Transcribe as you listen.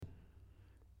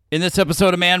In this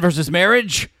episode of Man vs.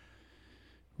 Marriage,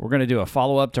 we're going to do a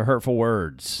follow-up to Hurtful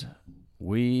Words.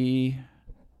 We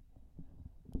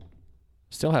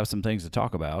still have some things to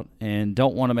talk about and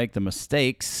don't want to make the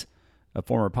mistakes of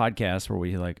former podcasts where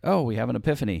we we have an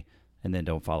epiphany, and then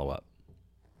don't follow up.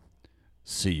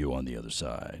 See you on the other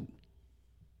side.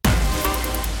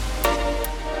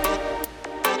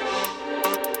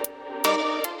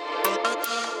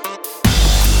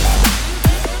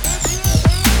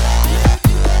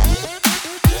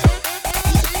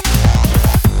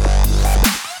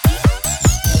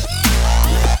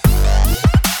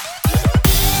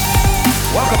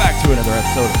 Another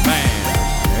episode of Man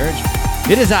vs.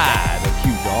 Marriage. It is I, the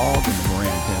Q-Dog, in the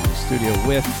Moran family studio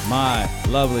with my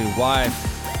lovely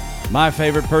wife, my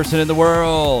favorite person in the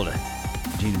world,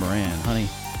 Jeannie Moran. Honey,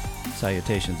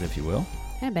 salutations, if you will.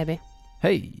 Hey, baby.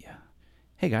 Hey.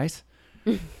 Hey, guys.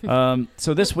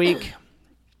 So this week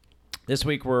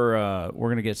we're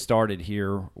going to get started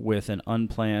here with an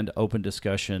unplanned open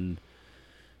discussion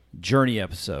journey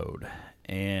episode.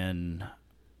 And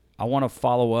I want to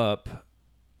follow up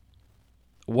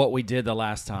what we did the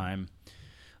last time,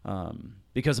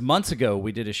 because months ago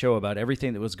we did a show about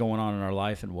everything that was going on in our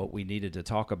life and what we needed to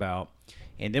talk about,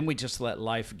 and then we just let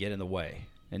life get in the way.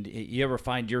 And you ever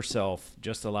find yourself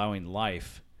just allowing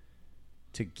life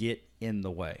to get in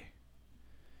the way?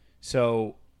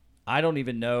 So I don't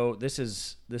even know. This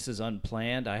is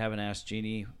unplanned. I haven't asked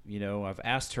Jeannie. I've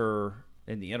asked her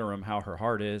in the interim how her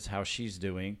heart is, how she's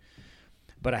doing,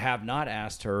 but I have not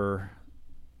asked her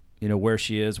where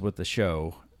she is with the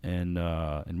show and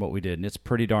what we did. And it's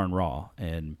pretty darn raw.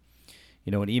 And,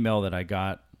 an email that I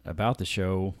got about the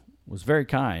show was very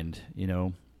kind.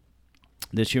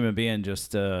 This human being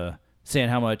just saying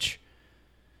how much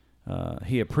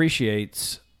he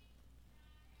appreciates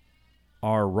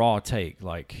our raw take,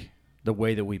 like the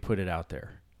way that we put it out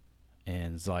there.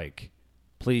 And it's like,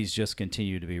 please just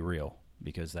continue to be real,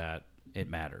 because that it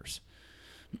matters.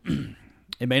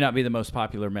 It may not be the most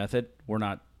popular method. We're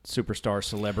not superstar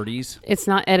celebrities. It's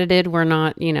not edited. We're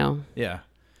not, Yeah.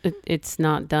 It's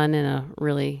not done in a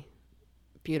really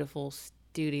beautiful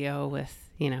studio with,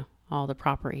 all the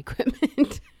proper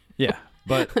equipment. Yeah.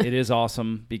 But it is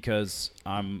awesome because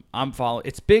I'm following.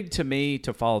 It's big to me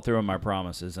to follow through on my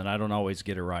promises, and I don't always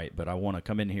get it right, but I want to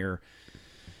come in here,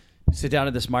 sit down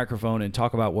at this microphone and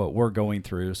talk about what we're going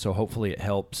through. So hopefully it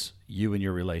helps you in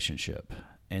your relationship.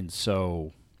 And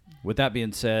so with that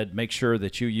being said, make sure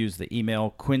that you use the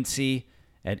email Quincy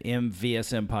at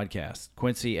MVSM Podcast.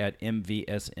 Quincy at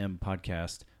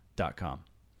MVSMpodcast.com.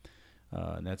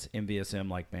 And that's MVSM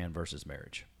like Man versus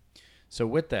Marriage. So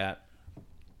with that,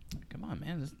 come on,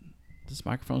 man. Does this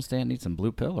microphone stand need some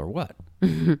blue pill or what?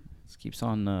 This keeps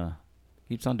on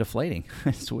deflating.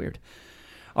 It's weird.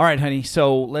 All right, honey.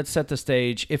 So let's set the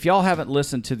stage. If y'all haven't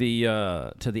listened to the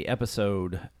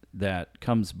episode that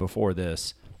comes before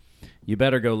this, you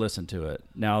better go listen to it.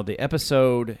 Now, the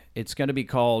episode, it's going to be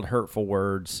called Hurtful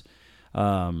Words,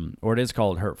 or it is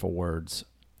called Hurtful Words.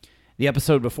 The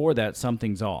episode before that,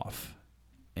 Something's Off,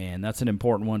 and that's an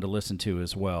important one to listen to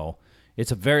as well.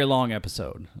 It's a very long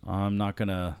episode. I'm not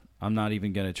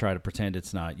even going to try to pretend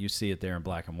it's not. You see it there in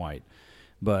black and white.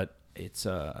 But it's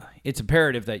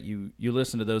imperative that you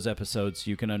listen to those episodes so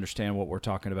you can understand what we're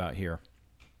talking about here.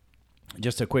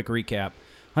 Just a quick recap.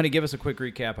 Honey, give us a quick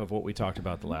recap of what we talked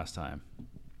about the last time.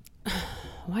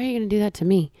 Why are you going to do that to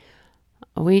me?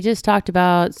 We just talked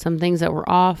about some things that were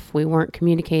off. We weren't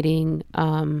communicating.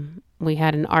 We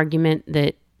had an argument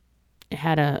that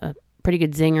had a pretty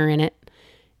good zinger in it.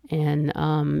 And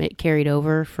it carried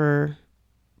over for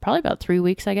probably about 3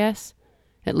 weeks, I guess,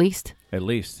 at least. At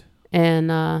least.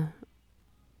 And,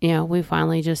 we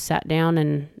finally just sat down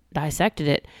and dissected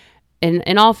it. And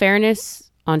in all fairness,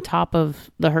 on top of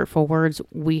the hurtful words,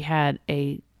 we had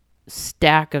a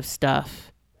stack of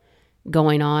stuff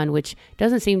going on, which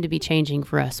doesn't seem to be changing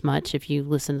for us much. If you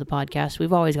listen to the podcast,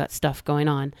 we've always got stuff going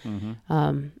on.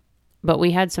 Mm-hmm. But we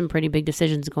had some pretty big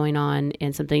decisions going on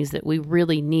and some things that we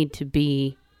really need to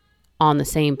be on the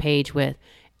same page with.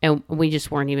 And we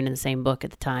just weren't even in the same book at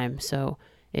the time. So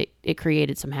it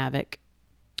created some havoc.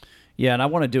 Yeah, and I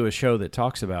want to do a show that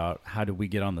talks about how do we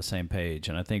get on the same page.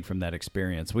 And I think from that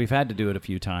experience, we've had to do it a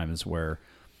few times where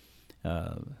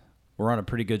we're on a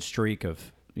pretty good streak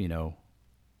of,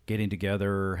 getting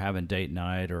together, having date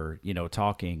night or,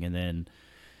 talking, and then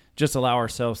just allow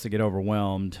ourselves to get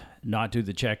overwhelmed, not do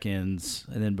the check-ins,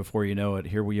 and then before you know it,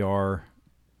 here we are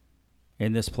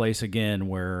in this place again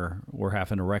where we're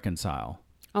having to reconcile.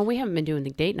 Oh, we haven't been doing the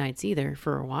date nights either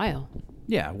for a while.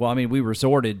 Yeah, well, I mean, we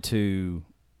resorted to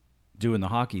doing the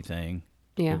hockey thing.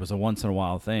 Yeah. It was a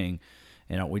once-in-a-while thing.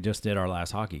 And we just did our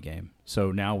last hockey game.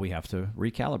 So now we have to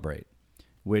recalibrate,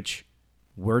 which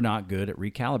we're not good at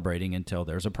recalibrating until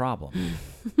there's a problem.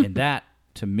 And that,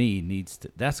 to me,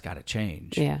 that's got to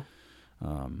change. Yeah.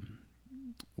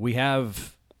 We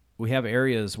have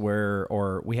areas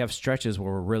or we have stretches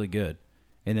where we're really good.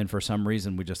 And then for some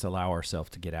reason, we just allow ourselves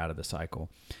to get out of the cycle.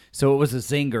 So it was a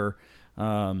zinger.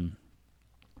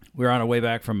 We were on our way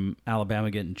back from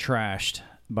Alabama getting trashed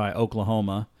by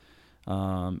Oklahoma.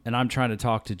 And I'm trying to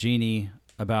talk to Jeannie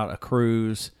about a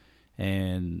cruise.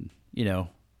 And,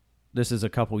 this is a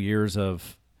couple years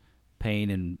of pain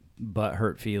and butt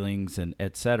hurt feelings and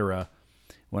et cetera,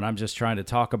 when I'm just trying to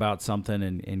talk about something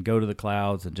and go to the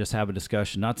clouds and just have a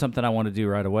discussion, not something I want to do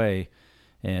right away.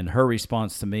 And her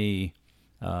response to me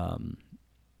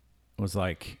was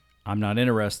like, I'm not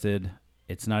interested.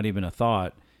 It's not even a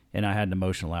thought. And I had an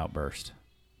emotional outburst.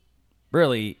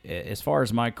 Really, as far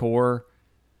as my core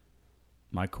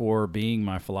being,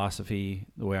 my philosophy,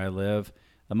 the way I live,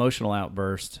 emotional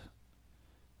outbursts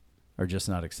are just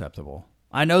not acceptable.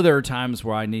 I know there are times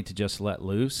where I need to just let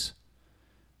loose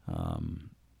and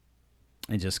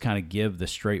just kind of give the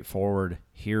straightforward,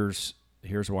 here's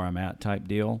where I'm at type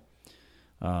deal.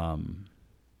 But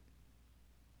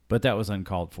that was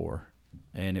uncalled for,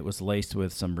 and it was laced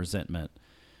with some resentment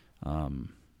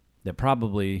that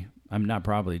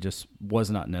just was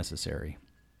not necessary.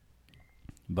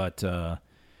 But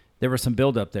there was some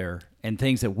buildup there and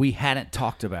things that we hadn't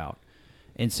talked about.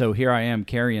 And so here I am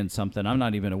carrying something. I'm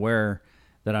not even aware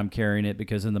that I'm carrying it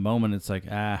because in the moment it's like,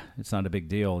 it's not a big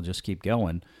deal. Just keep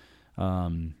going.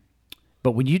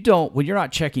 But when you're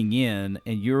not checking in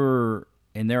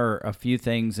and there are a few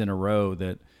things in a row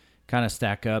that kind of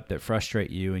stack up that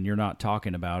frustrate you and you're not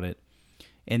talking about it.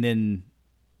 And then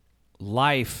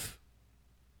life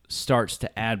starts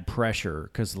to add pressure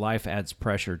because life adds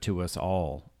pressure to us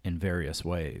all in various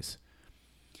ways.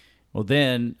 Well,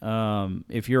 then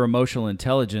if your emotional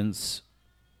intelligence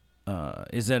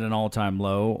is at an all-time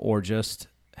low or just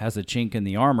has a chink in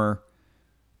the armor,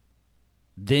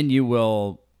 then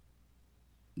you'll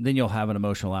have an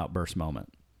emotional outburst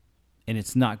moment. And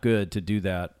it's not good to do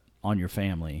that on your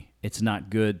family. It's not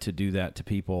good to do that to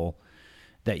people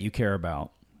that you care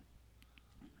about.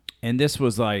 And this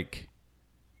was like,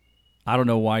 I don't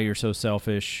know why you're so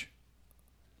selfish.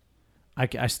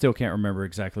 I still can't remember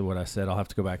exactly what I said. I'll have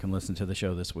to go back and listen to the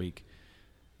show this week.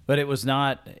 But it was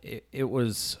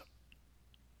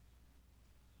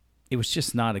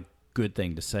just not a good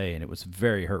thing to say, and it was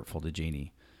very hurtful to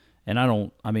Jeannie.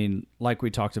 And like we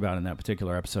talked about in that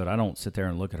particular episode, I don't sit there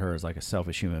and look at her as like a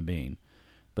selfish human being.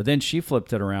 But then she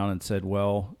flipped it around and said,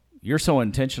 well, you're so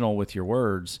intentional with your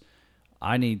words.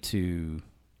 I need to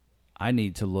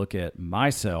look at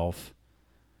myself.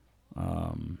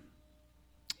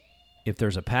 If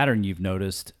there's a pattern you've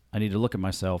noticed, I need to look at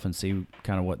myself and see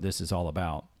kind of what this is all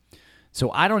about. So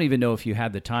I don't even know if you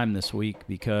had the time this week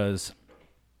because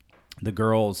the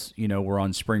girls, were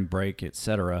on spring break,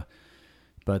 etc.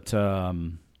 But I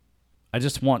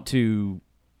just want to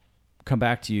come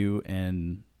back to you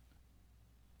and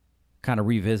kind of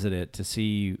revisit it to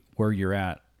see where you're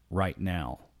at right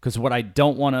now. Because what I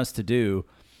don't want us to do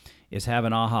is have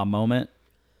an aha moment,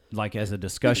 like as a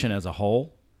discussion as a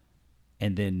whole,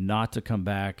 and then not to come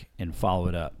back and follow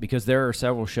it up. Because there are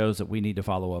several shows that we need to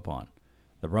follow up on.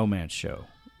 The romance show,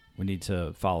 we need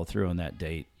to follow through on that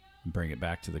date and bring it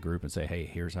back to the group and say, hey,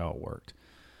 here's how it worked.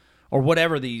 Or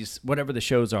whatever the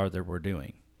shows are that we're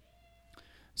doing.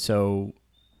 So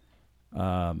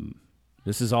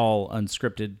this is all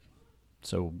unscripted.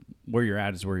 So where you're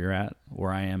at is where you're at.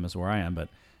 Where I am is where I am. But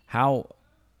how,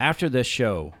 after this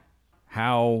show,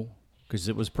 because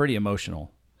it was pretty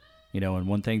emotional, and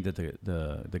one thing that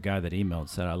the guy that emailed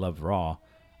said, I love Raw,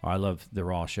 or I love the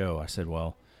Raw show. I said,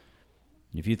 well,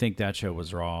 if you think that show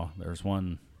was Raw, this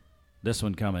one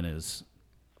coming is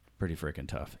pretty freaking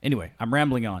tough. Anyway, I'm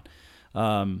rambling on.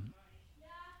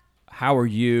 How are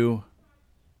you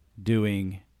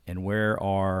doing, and where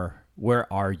are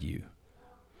you?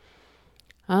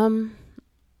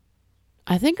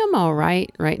 I think I'm all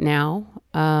right now.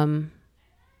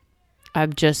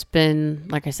 I've just been,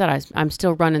 like I said, I'm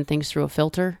still running things through a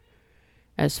filter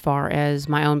as far as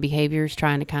my own behaviors,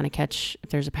 trying to kind of catch if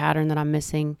there's a pattern that I'm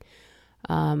missing.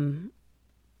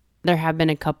 There have been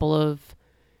a couple of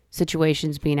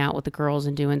situations being out with the girls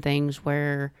and doing things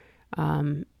where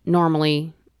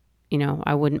normally,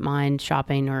 I wouldn't mind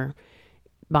shopping or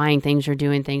buying things or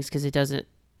doing things because it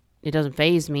doesn't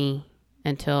faze me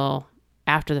until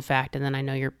after the fact, and then I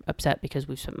know you're upset because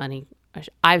we've spent money.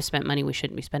 I've spent money we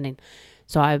shouldn't be spending,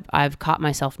 so I've caught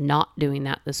myself not doing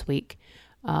that this week.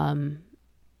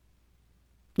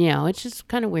 It's just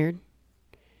kind of weird.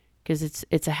 because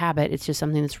it's a habit. It's just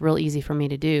something that's real easy for me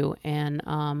to do. And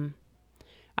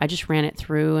I just ran it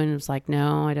through and was like,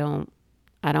 no, I don't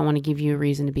want to give you a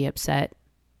reason to be upset.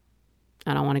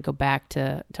 I don't want to go back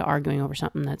to arguing over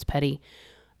something that's petty.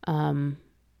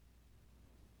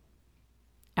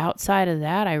 Outside of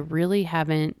that, I really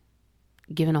haven't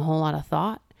given a whole lot of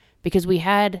thought, because we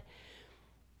had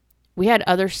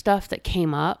other stuff that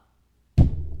came up,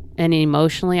 and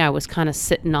emotionally I was kind of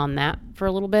sitting on that for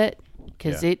a little bit,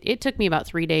 because it took me about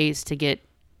 3 days to get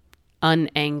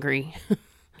unangry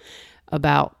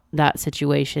about that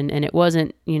situation. And it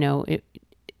wasn't,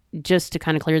 just to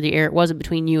kind of clear the air, it wasn't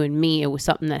between you and me. It was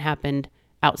something that happened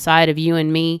outside of you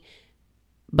and me,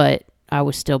 but I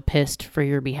was still pissed for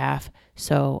your behalf.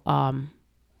 So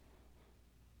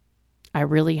I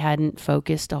really hadn't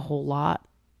focused a whole lot.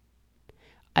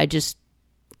 I just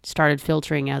started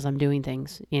filtering as I'm doing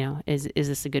things. Is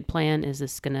this a good plan? Is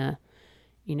this going to,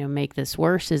 make this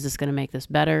worse? Is this going to make this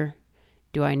better?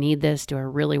 Do I need this? Do I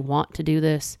really want to do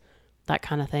this? That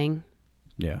kind of thing.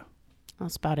 Yeah.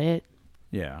 That's about it.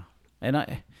 Yeah.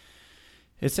 And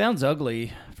it sounds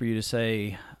ugly for you to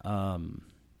say,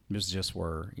 this is just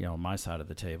where, on my side of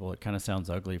the table, it kind of sounds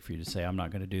ugly for you to say, I'm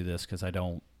not going to do this because I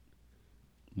don't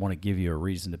want to give you a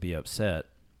reason to be upset.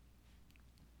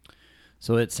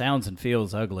 So it sounds and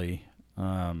feels ugly.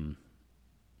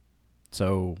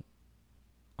 So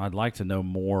I'd like to know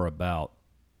more about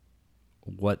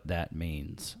what that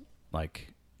means,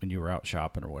 like when you were out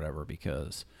shopping or whatever,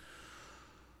 because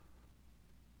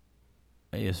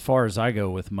as far as I go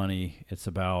with money, it's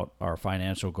about our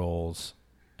financial goals.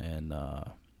 And,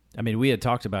 we had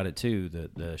talked about it too,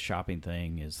 the shopping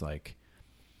thing is like,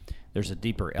 there's a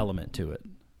deeper element to it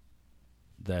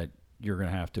that you're going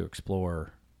to have to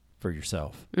explore for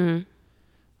yourself. Mm-hmm.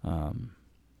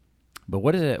 But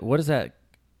what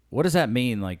does that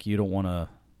mean? Like, you don't want to,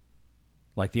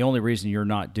 like, the only reason you're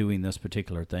not doing this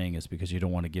particular thing is because you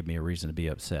don't want to give me a reason to be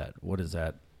upset. What does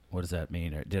that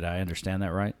mean? Did I understand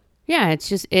that right? Yeah,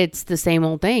 it's the same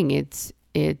old thing. It's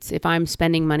if I'm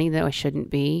spending money that I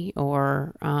shouldn't be,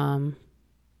 or, I'm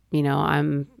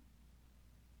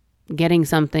getting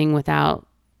something without,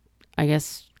 I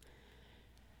guess,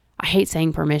 I hate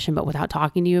saying permission, but without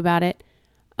talking to you about it,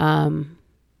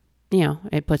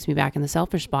 it puts me back in the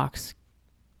selfish box.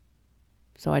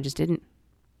 So I just didn't.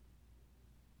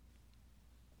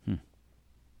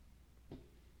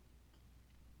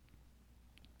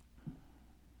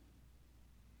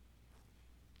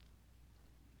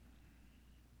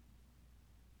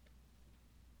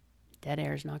 Dead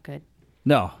air is not good.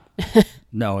 No,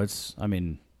 it's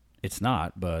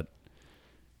not, but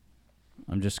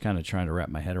I'm just kind of trying to wrap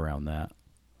my head around that.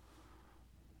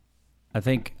 I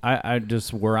think I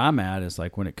just, where I'm at is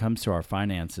like, when it comes to our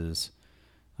finances,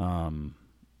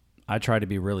 I try to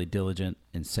be really diligent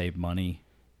and save money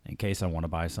in case I want to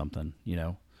buy something,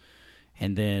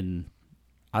 and then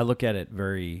I look at it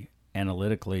very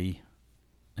analytically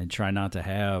and try not to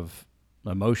have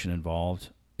emotion involved.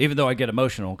 Even though I get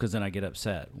emotional, because then I get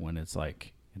upset when it's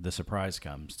like the surprise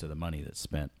comes to the money that's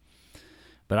spent.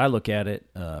 But I look at it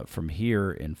from here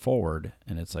and forward,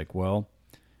 and it's like, well,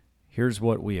 here's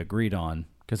what we agreed on.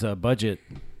 Because a budget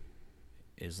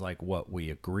is like what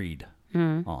we agreed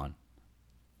on.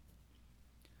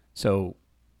 So,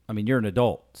 you're an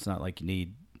adult. It's not like you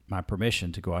need my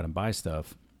permission to go out and buy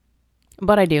stuff.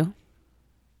 But I do.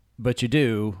 But you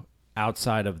do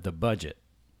outside of the budget.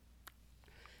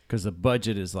 Because the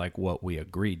budget is like what we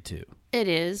agreed to. It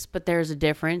is, but there's a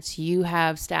difference. You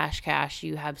have stash cash,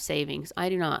 you have savings. I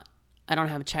do not. I don't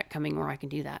have a check coming where I can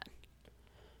do that.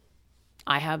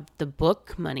 I have the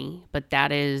book money, but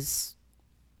that is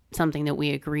something that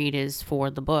we agreed is for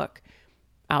the book.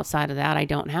 Outside of that, I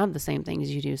don't have the same things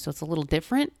you do. So it's a little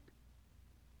different.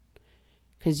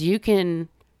 Because you could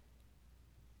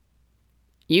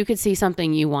see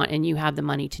something you want and you have the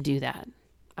money to do that.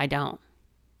 I don't.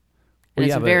 And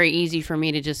it's very easy for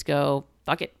me to just go,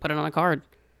 fuck it, put it on a card.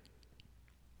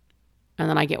 And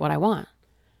then I get what I want.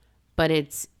 But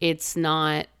it's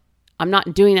not, I'm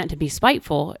not doing that to be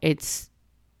spiteful. It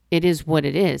is what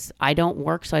it is. I don't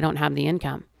work, so I don't have the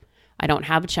income. I don't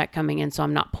have a check coming in, so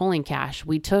I'm not pulling cash.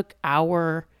 We took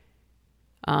our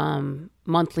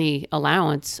monthly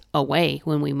allowance away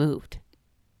when we moved.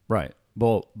 Right.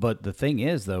 Well, but the thing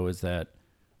is, though, is that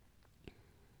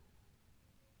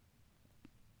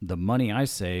the money I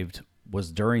saved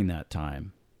was during that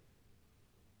time.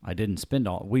 I didn't spend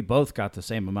all. We both got the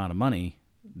same amount of money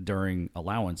during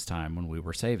allowance time when we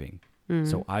were saving. Mm-hmm.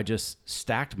 So I just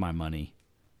stacked my money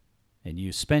and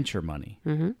you spent your money.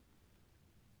 Mm-hmm.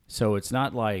 So it's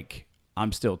not like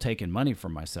I'm still taking money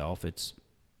from myself. It's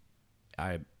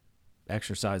I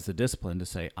exercise the discipline to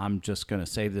say, I'm just going to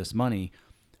save this money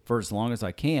for as long as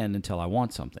I can until I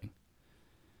want something.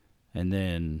 And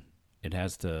then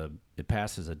it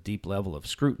passes a deep level of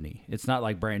scrutiny. It's not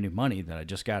like brand new money that I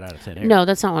just got out of thin air. No,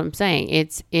 that's not what I'm saying.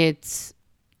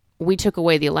 We took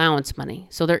away the allowance money.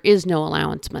 So there is no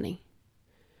allowance money.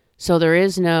 So there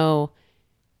is no,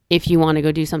 if you want to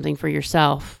go do something for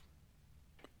yourself,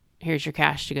 here's your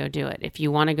cash to go do it. If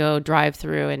you want to go drive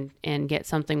through and get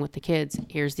something with the kids,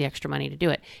 here's the extra money to do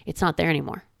it. It's not there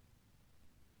anymore.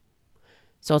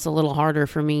 So it's a little harder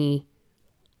for me.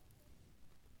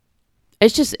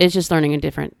 It's just learning a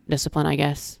different discipline, I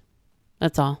guess.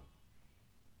 That's all.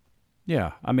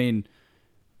 Yeah. I mean,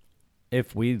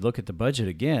 if we look at the budget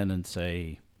again and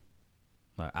say,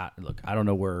 I don't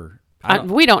know where.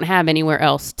 We don't have anywhere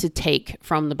else to take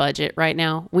from the budget right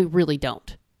now. We really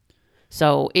don't.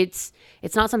 So it's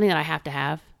not something that I have to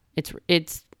have.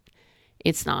 It's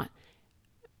not.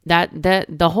 That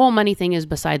the whole money thing is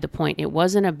beside the point. It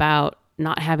wasn't about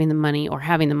not having the money or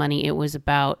having the money. It was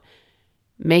about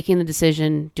making the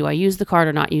decision, do I use the card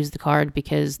or not use the card?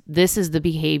 Because this is the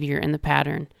behavior and the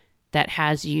pattern that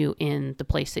has you in the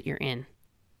place that you're in.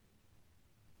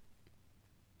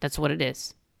 That's what it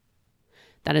is.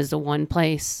 That is the one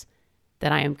place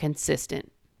that I am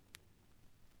consistent.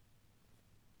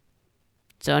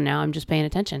 So now I'm just paying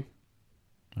attention.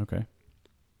 Okay.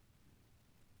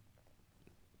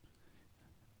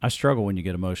 I struggle when you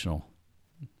get emotional.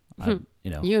 You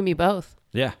and me both.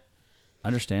 Yeah. I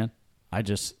understand. I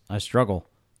struggle.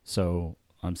 So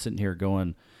I'm sitting here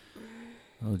going,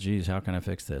 oh, geez, how can I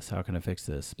fix this? How can I fix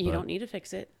this? You don't need to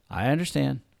fix it. I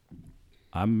understand.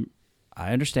 I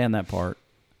understand that part.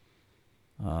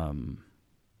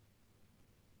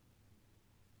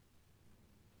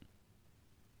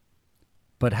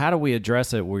 But how do we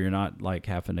address it where you're not like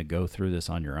having to go through this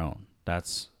on your own?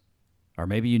 Or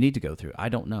maybe you need to go through it. I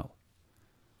don't know.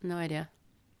 No idea.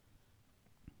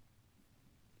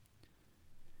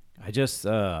 I just,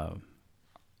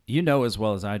 you know as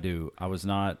well as I do, I was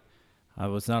not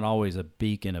always a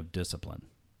beacon of discipline.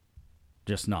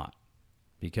 Just not.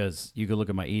 Because you could look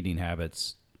at my eating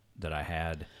habits that I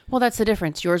had. Well, that's the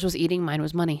difference. Yours was eating, mine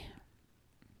was money.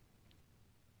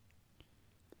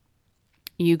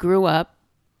 You grew up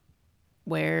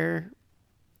where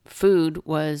food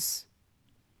was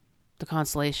the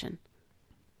consolation.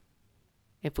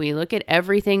 If we look at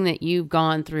everything that you've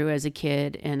gone through as a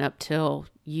kid and up till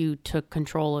you took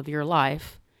control of your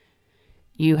life,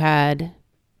 you had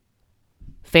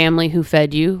family who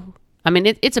fed you. I mean,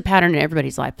 it's a pattern in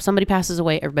everybody's life. Somebody passes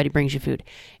away, everybody brings you food.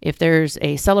 If there's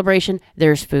a celebration,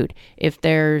 there's food. If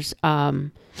there's,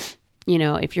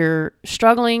 if you're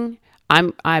struggling,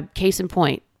 I'm case in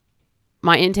point.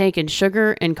 My intake in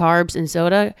sugar and carbs and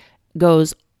soda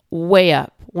goes way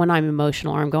up when I'm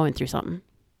emotional or I'm going through something.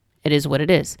 It is what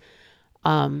it is.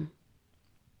 That's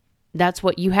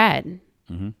what you had.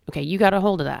 Mm-hmm. Okay, you got a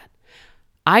hold of that.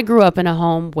 I grew up in a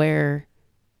home where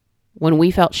when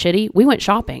we felt shitty, we went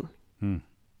shopping.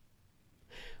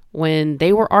 When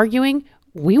they were arguing,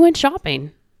 we went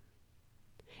shopping.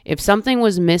 If something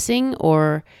was missing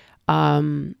or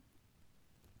you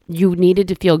needed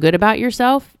to feel good about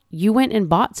yourself, you went and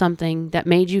bought something that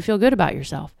made you feel good about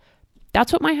yourself.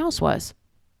 That's what my house was.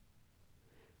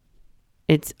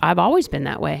 I've always been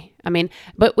that way. I mean,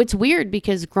 but it's weird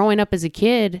because growing up as a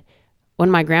kid, when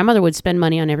my grandmother would spend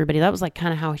money on everybody, that was like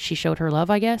kind of how she showed her love,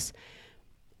 I guess.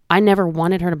 I never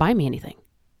wanted her to buy me anything.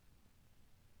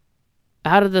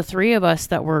 Out of the three of us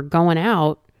that were going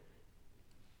out,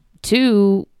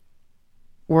 two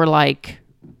were like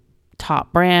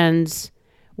top brands.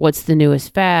 What's the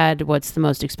newest fad? What's the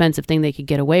most expensive thing they could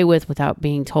get away with without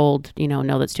being told,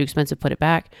 no, that's too expensive, put it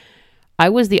back. I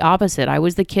was the opposite. I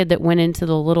was the kid that went into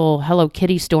the little Hello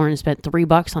Kitty store and spent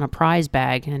 $3 on a prize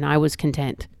bag, and I was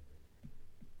content.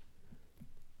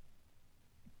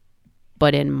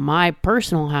 But in my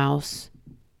personal house,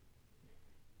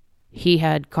 he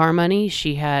had car money,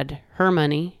 she had her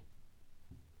money,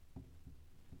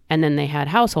 and then they had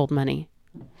household money.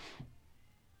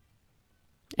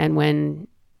 And when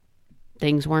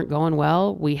things weren't going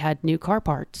well, we had new car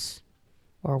parts,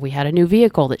 or we had a new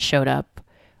vehicle that showed up,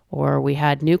 or we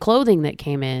had new clothing that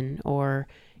came in, or,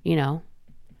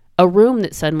 a room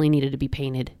that suddenly needed to be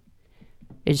painted.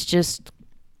 It's just,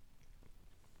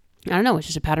 I don't know, it's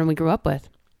just a pattern we grew up with,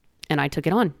 and I took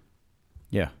it on.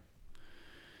 Yeah.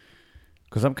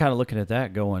 Because I'm kind of looking at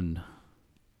that going,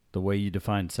 the way you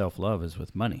define self-love is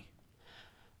with money.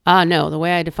 No, the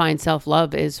way I define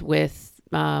self-love is with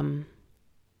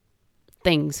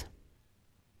things.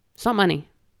 It's not money.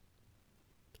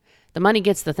 The money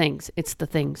gets the things. It's the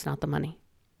things, not the money.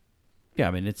 Yeah,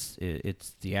 I mean, it's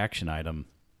the action item.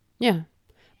 Yeah.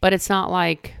 But it's not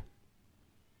like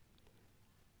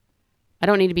I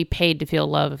don't need to be paid to feel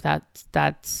love if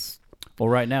that's Well,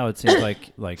 right now it seems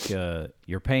like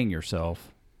you're paying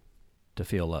yourself to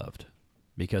feel loved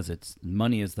because it's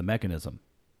money is the mechanism.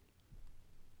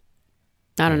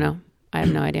 I don't know. I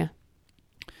have no idea.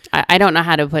 I don't know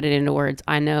how to put it into words.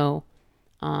 I know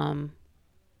I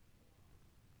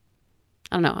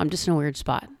don't know. I'm just in a weird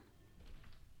spot.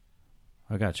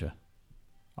 I gotcha.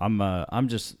 I'm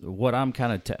just what I'm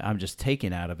kind of I'm just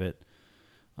taking out of it.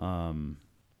 I'm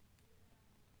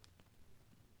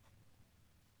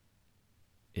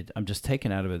just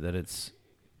taking out of it that it's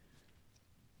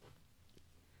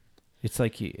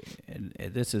like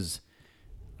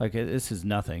this is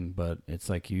nothing, but it's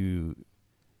like you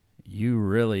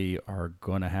really are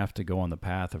going to have to go on the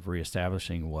path of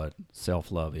reestablishing what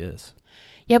self-love is.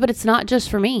 Yeah, but it's not just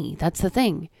for me. That's the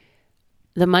thing.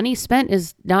 The money spent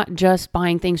is not just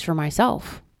buying things for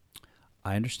myself.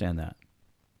 I understand that.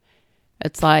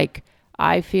 It's like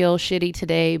I feel shitty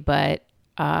today, but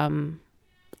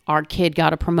our kid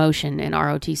got a promotion in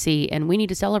ROTC and we need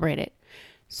to celebrate it.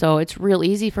 So it's real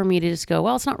easy for me to just go,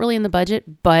 well, it's not really in the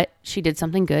budget, but she did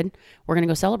something good. We're going to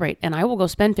go celebrate. And I will go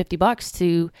spend $50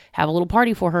 to have a little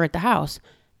party for her at the house.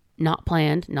 Not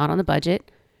planned, not on the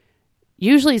budget.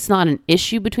 Usually it's not an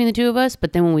issue between the two of us,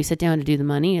 but then when we sit down to do the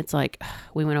money, it's like,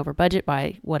 we went over budget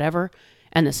by whatever,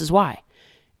 and this is why.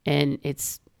 And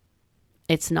it's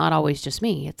not always just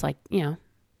me. It's like, I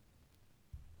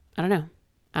don't know.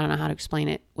 I don't know how to explain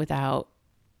it without,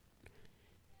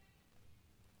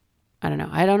 I don't know.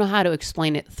 I don't know how to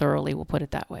explain it thoroughly. We'll put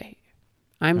it that way.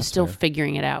 That's still fair.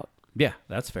 Figuring it out. Yeah,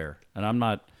 that's fair. And I'm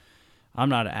not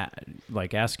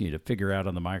like asking you to figure out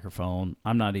on the microphone.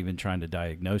 I'm not even trying to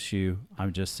diagnose you.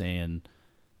 I'm just saying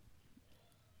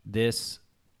this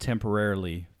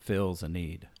temporarily fills a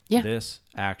need. Yeah. This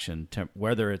action,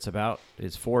 whether it's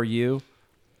for you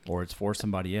or it's for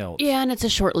somebody else. Yeah, and it's a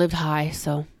short-lived high,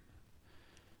 so.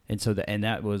 And so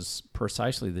that was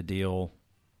precisely the deal,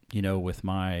 with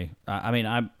my.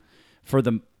 I'm for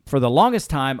the longest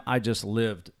time I just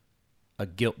lived a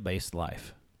guilt-based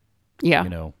life.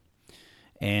 Yeah.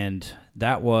 And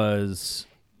that was...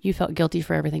 You felt guilty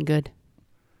for everything good.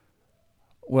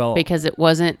 Well... Because it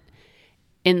wasn't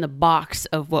in the box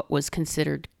of what was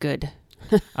considered good.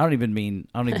 I don't even mean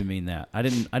that. I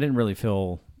didn't really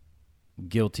feel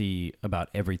guilty about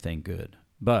everything good.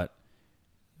 But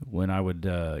when I would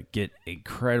get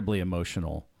incredibly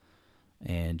emotional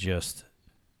and just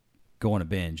go on a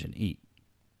binge and eat,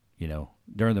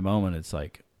 during the moment it's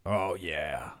like, oh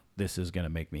yeah, this is going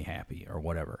to make me happy or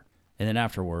whatever. And then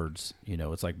afterwards,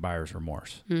 it's like buyer's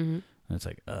remorse. Mm-hmm. And it's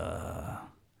like, But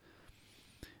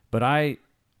I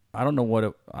don't know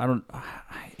what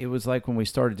it was like when we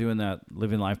started doing that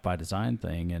living life by design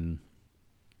thing. And,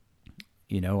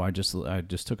 I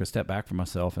just took a step back from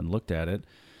myself and looked at it.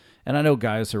 And I know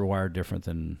guys are wired different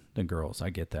than girls. I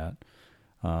get that.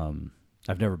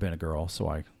 I've never been a girl, so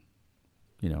I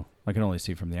can only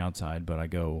see from the outside, but I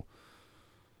go,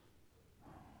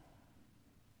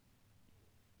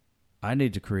 I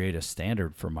need to create a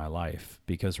standard for my life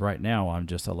because right now I'm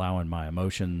just allowing my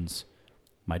emotions,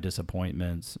 my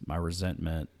disappointments, my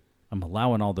resentment. I'm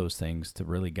allowing all those things to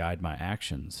really guide my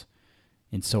actions.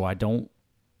 And so I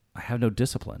have no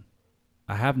discipline.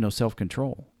 I have no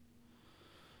self-control.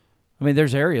 I mean,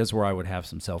 there's areas where I would have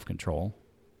some self-control,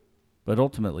 but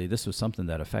ultimately this was something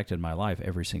that affected my life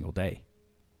every single day.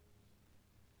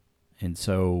 And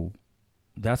so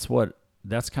that's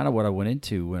kind of what I went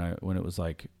into when it was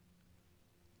like,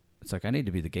 it's like I need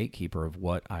to be the gatekeeper of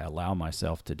what I allow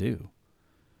myself to do.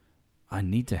 I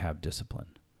need to have discipline.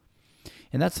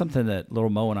 And that's something that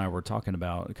little Mo and I were talking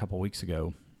about a couple weeks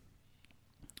ago.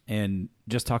 And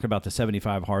just talking about the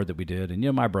 75 hard that we did.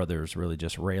 And, my brother's really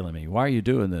just railing me. Why are you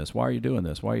doing this? Why are you doing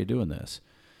this? Why are you doing this?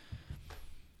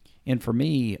 And for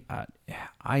me,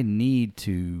 I need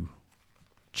to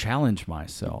challenge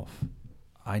myself.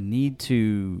 I need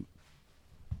to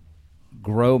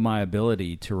grow my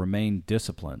ability to remain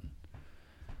disciplined.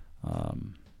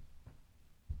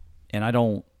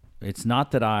 And it's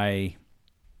not that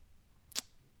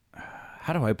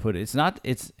how do I put it? It's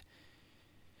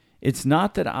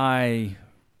not that I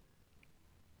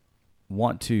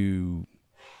want to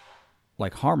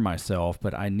harm myself,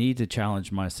 but I need to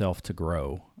challenge myself to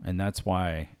grow. And that's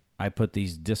why I put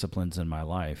these disciplines in my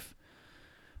life.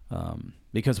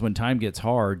 Because when time gets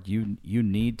hard, you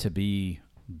need to be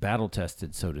battle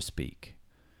tested, so to speak.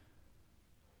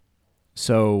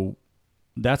 So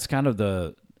that's kind of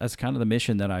the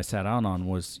mission that I sat out on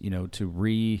was, to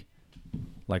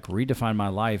like redefine my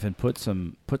life and put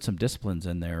some disciplines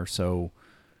in there so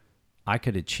I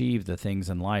could achieve the things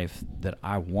in life that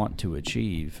I want to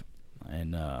achieve,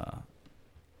 and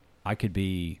I could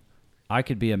be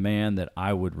a man that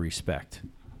I would respect,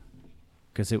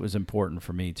 because it was important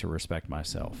for me to respect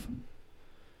myself.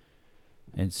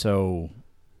 And so,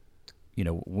 you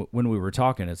know, when we were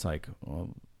talking, it's like, well,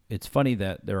 it's funny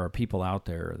that there are people out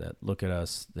there that look at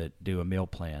us that do a meal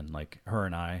plan, like her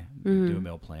and I do a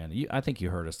meal plan. I think you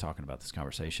heard us talking about this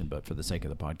conversation, but for the sake of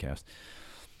the podcast,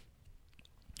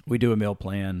 we do a meal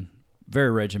plan, very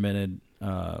regimented.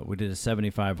 We did a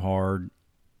 75 hard,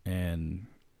 and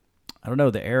I don't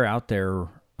know, the air out there,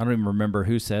 I don't even remember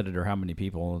who said it or how many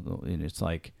people, and it's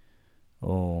like,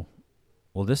 oh,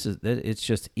 well, it's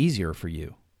just easier for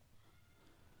you.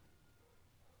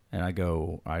 And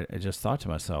I just thought to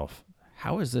myself,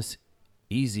 how is this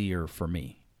easier for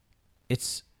me?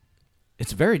 It's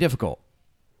very difficult.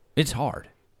 It's hard.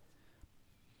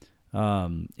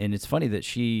 And it's funny that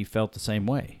she felt the same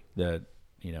way, that,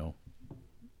 you know,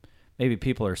 maybe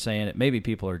people are saying it, maybe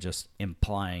people are just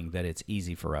implying that it's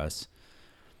easy for us,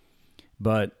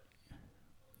 but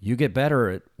you get better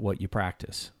at what you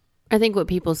practice. I think what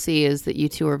people see is that you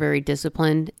two are very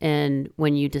disciplined, and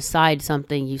when you decide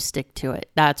something, you stick to it.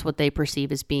 That's what they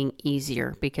perceive as being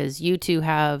easier, because you two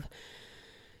have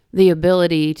the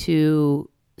ability to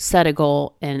set a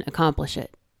goal and accomplish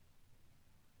it.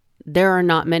 There are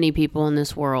not many people in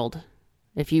this world,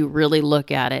 if you really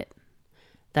look at it,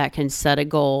 that can set a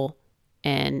goal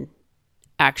and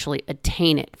actually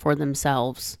attain it for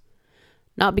themselves.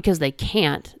 Not because they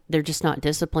can't, they're just not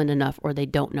disciplined enough, or they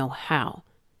don't know how.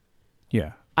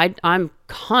 Yeah. I'm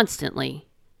constantly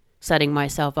setting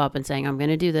myself up and saying, I'm going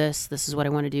to do this. This is what I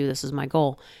want to do. This is my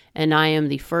goal. And I am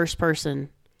the first person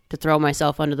to throw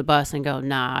myself under the bus and go,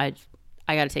 nah,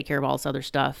 I got to take care of all this other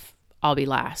stuff. I'll be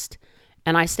last.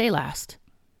 And I stay last.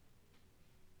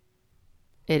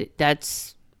 I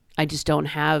just don't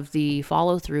have the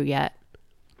follow through yet.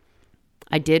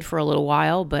 I did for a little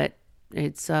while, but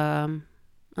it's, I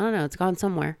don't know, it's gone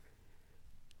somewhere.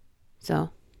 So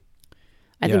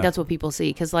I think that's what people see.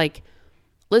 Because, like,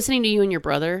 listening to you and your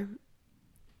brother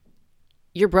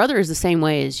is the same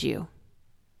way as you.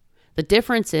 The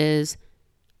difference is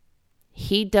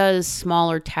he does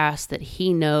smaller tasks that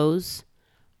he knows,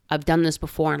 I've done this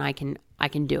before and I can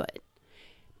do it.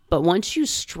 But once you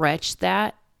stretch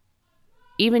that,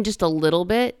 even just a little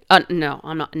bit, I'm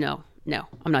not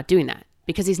doing that,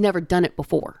 because he's never done it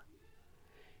before.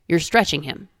 You're stretching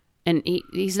him. And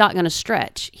he's not going to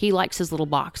stretch. He likes his little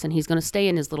box, and he's going to stay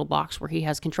in his little box where he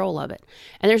has control of it.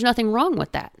 And there's nothing wrong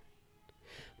with that.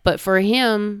 But for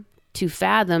him to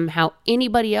fathom how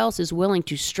anybody else is willing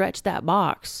to stretch that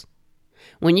box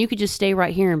when you could just stay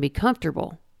right here and be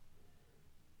comfortable,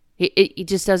 it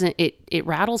just doesn't, it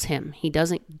rattles him. He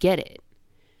doesn't get it.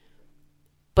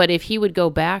 But if he would go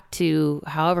back to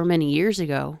however many years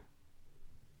ago,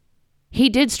 he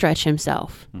did stretch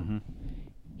himself. Mm-hmm.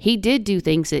 He did do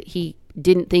things that he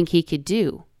didn't think he could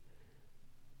do.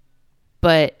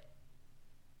 But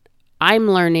I'm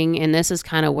learning, and this is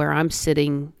kind of where I'm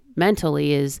sitting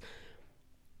mentally, is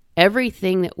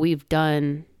everything that we've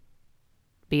done,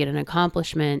 be it an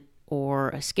accomplishment or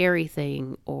a scary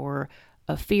thing or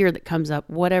a fear that comes up,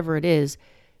 whatever it is,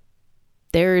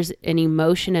 there's an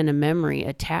emotion and a memory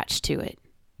attached to it.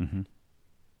 Mm-hmm.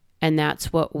 And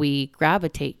that's what we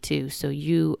gravitate to. So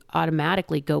you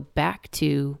automatically go back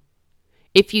to,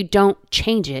 if you don't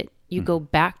change it, you go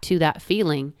back to that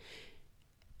feeling,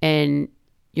 and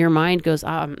your mind goes,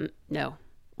 no,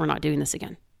 we're not doing this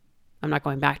again. I'm not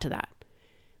going back to that.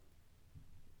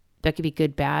 That could be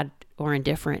good, bad, or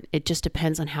indifferent. It just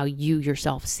depends on how you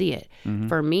yourself see it. Mm-hmm.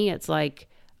 For me, it's like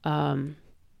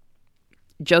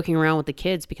joking around with the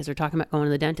kids because they're talking about going to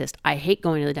the dentist. I hate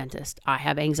going to the dentist. I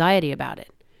have anxiety about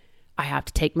it. I have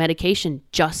to take medication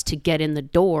just to get in the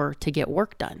door to get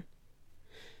work done.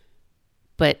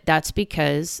 But that's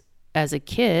because as a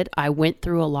kid, I went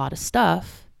through a lot of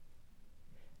stuff,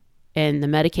 and the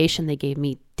medication they gave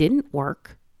me didn't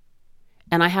work,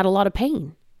 and I had a lot of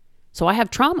pain. So I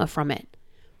have trauma from it.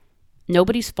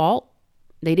 Nobody's fault.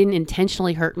 They didn't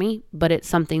intentionally hurt me, but it's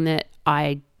something that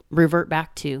I revert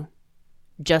back to.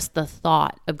 Just the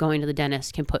thought of going to the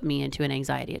dentist can put me into an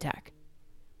anxiety attack.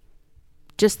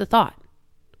 Just the thought.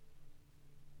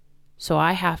 So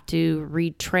I have to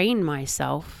retrain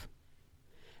myself.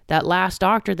 That last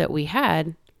doctor that we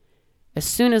had, as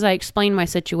soon as I explained my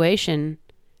situation,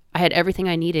 I had everything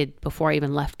I needed before I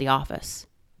even left the office.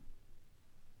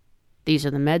 These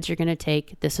are the meds you're going to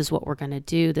take. This is what we're going to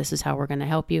do. This is how we're going to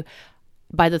help you.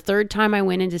 By the third time I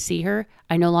went in to see her,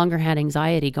 I no longer had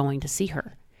anxiety going to see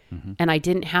her, and I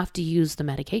didn't have to use the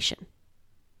medication.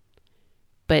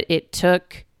 But it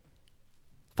took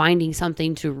finding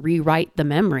something to rewrite the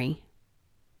memory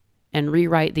and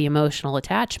rewrite the emotional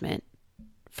attachment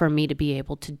for me to be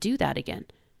able to do that again.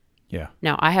 Yeah.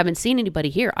 Now, I haven't seen anybody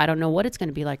here. I don't know what it's going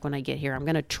to be like when I get here. I'm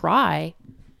going to try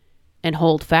and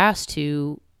hold fast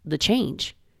to the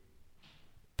change.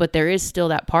 But there is still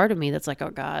that part of me that's like, oh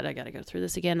God, I got to go through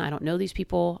this again. I don't know these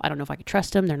people. I don't know if I could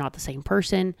trust them. They're not the same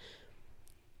person.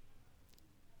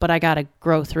 But I got to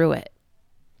grow through it.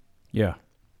 Yeah.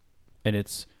 And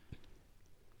it's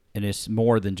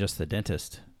more than just the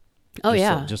dentist. Oh,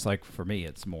 yeah. Just like for me,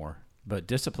 it's more. But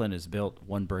discipline is built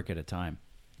one brick at a time.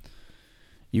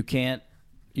 You can't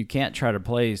try to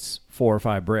place 4 or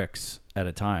 5 bricks at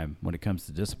a time when it comes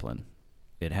to discipline.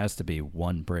 It has to be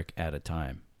one brick at a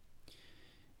time.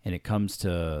 And it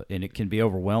can be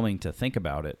overwhelming to think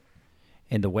about it.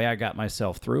 And the way I got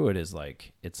myself through it is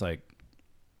it's like,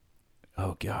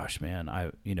 oh gosh,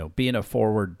 man, being a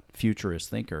forward futurist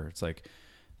thinker, it's like,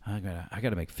 I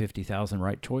gotta make 50,000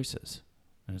 right choices.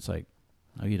 And it's like,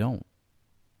 no, you don't.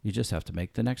 You just have to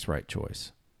make the next right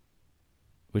choice.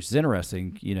 Which is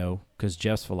interesting, because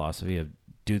Jeff's philosophy of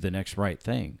do the next right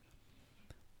thing.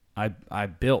 I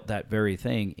built that very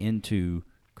thing into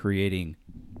creating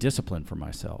discipline for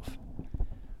myself.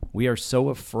 We are so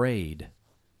afraid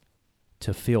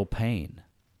to feel pain.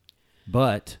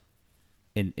 But,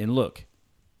 and look,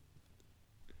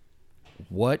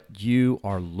 what you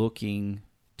are looking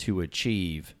to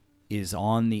achieve is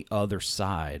on the other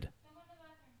side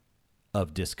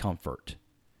of discomfort.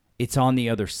 It's on the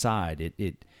other side.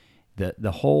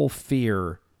 The whole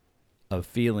fear of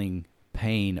feeling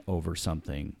pain over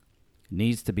something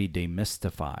needs to be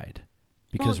demystified,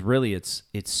 because really it's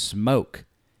smoke.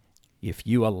 If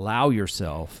you allow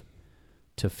yourself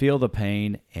to feel the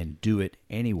pain and do it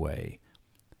anyway,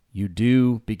 you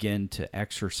do begin to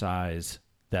exercise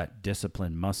that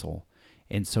discipline muscle.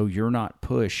 And so you're not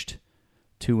pushed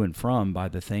to and from by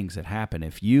the things that happen.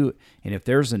 If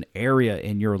there's an area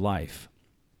in your life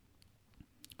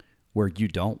where you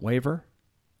don't waver,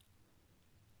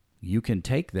 you can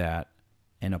take that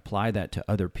and apply that to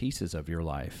other pieces of your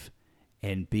life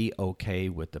and be okay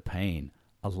with the pain.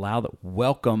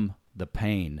 Welcome the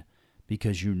pain,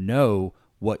 because you know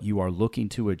what you are looking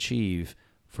to achieve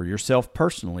for yourself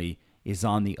personally is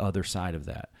on the other side of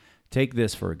that. Take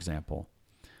this, for example.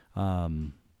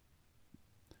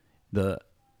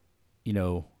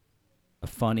 A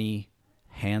funny,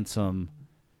 handsome,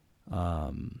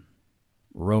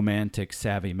 romantic,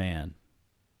 savvy man.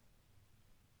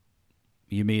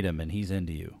 You meet him and he's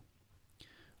into you.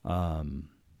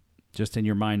 Just in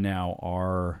your mind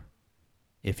now,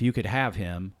 if you could have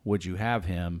him, would you have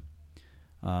him?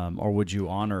 Or would you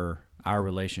honor our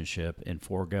relationship and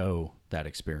forego that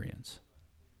experience?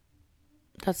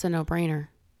 That's a no-brainer.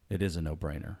 It is a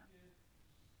no-brainer.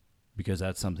 Because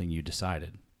that's something you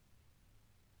decided.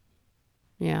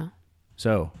 Yeah.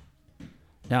 So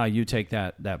now you take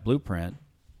that blueprint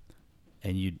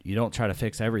and you don't try to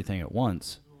fix everything at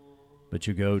once, but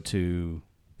you go to,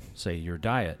 say, your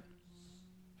diet.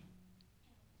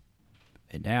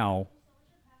 And now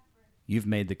you've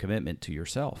made the commitment to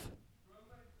yourself.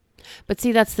 But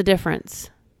see, that's the difference.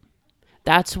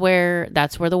 That's where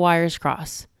the wires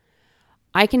cross.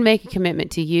 I can make a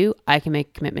commitment to you. I can make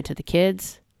a commitment to the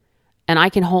kids. And I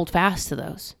can hold fast to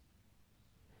those.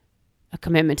 A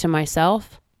commitment to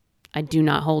myself, I do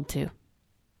not hold to.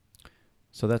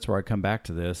 So that's where I come back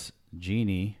to this.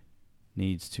 Jeannie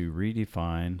needs to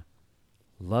redefine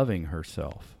loving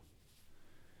herself.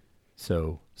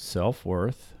 So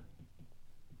self-worth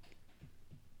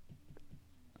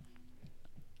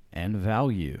and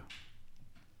value.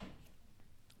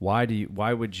 Why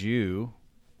would you,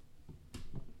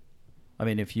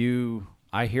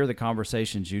 I hear the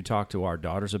conversations you talk to our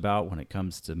daughters about when it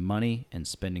comes to money and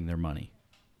spending their money.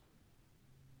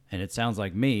 And it sounds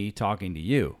like me talking to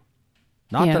you.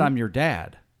 Not that I'm your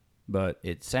dad, but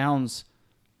it sounds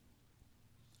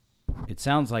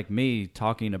like me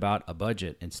talking about a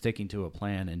budget and sticking to a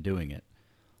plan and doing it.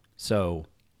 So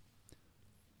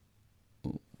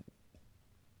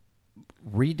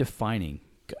redefining,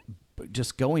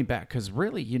 just going back, because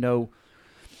really,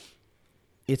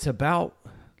 it's about,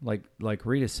 like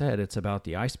Rita said, it's about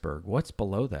the iceberg. What's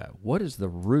below that? What is the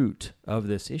root of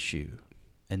this issue?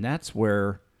 And that's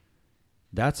where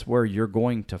you're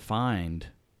going to find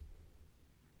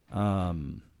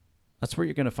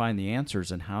the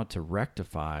answers and how to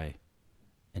rectify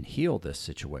and heal this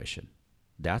situation.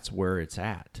 That's where it's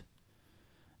at.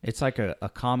 It's like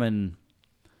a common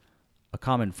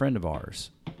friend of ours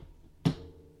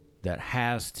that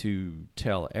has to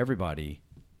tell everybody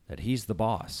that he's the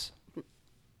boss.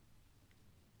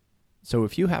 So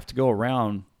if you have to go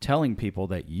around telling people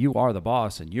that you are the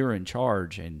boss and you're in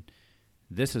charge and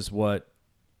this is what,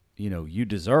 you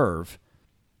deserve,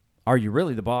 are you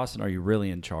really the boss and are you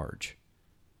really in charge?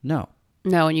 No.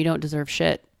 No, and you don't deserve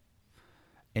shit.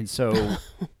 And so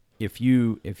if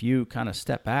you kind of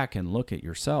step back and look at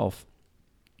yourself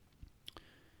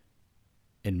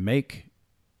and make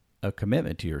a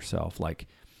commitment to yourself, like,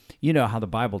 how the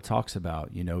Bible talks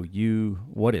about,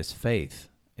 what is faith?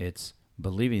 It's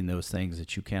believing those things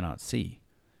that you cannot see.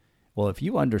 Well, if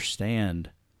you understand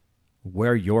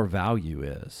where your value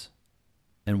is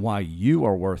and why you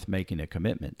are worth making a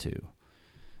commitment to,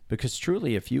 because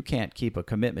truly, if you can't keep a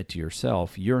commitment to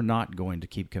yourself, you're not going to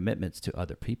keep commitments to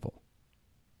other people.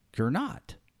 You're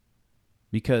not.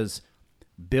 Because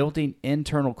building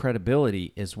internal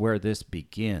credibility is where this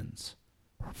begins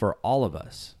for all of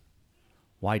us.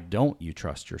 Why don't you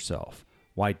trust yourself?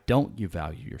 Why don't you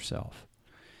value yourself?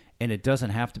 And it doesn't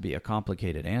have to be a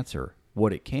complicated answer.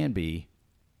 What it can be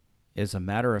is a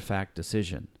matter-of-fact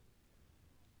decision.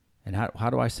 And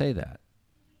how do I say that?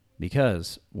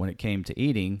 Because when it came to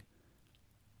eating,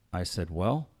 I said,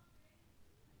 well,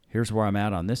 here's where I'm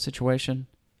at on this situation,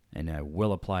 and I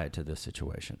will apply it to this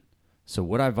situation. So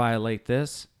would I violate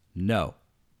this? No.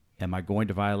 Am I going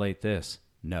to violate this?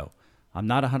 No. I'm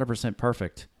not 100%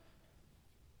 perfect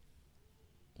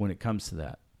when it comes to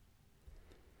that.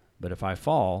 But if I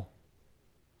fall,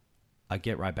 I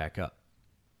get right back up.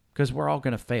 Because we're all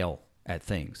going to fail at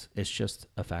things. It's just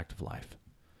a fact of life.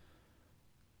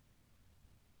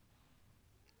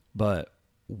 But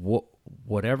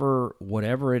whatever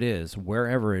it is,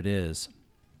 wherever it is,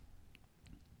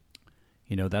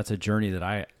 that's a journey that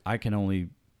I can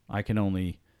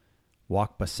only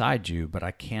walk beside you, but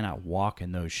I cannot walk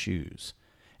in those shoes.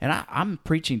 And I'm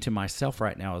preaching to myself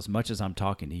right now as much as I'm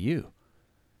talking to you,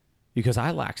 because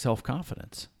I lack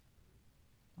self-confidence.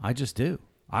 I just do.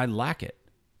 I lack it.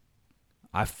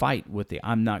 I fight with the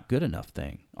I'm not good enough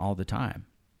thing all the time.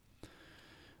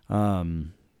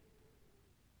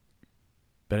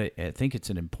 But I think it's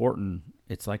an important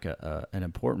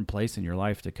place in your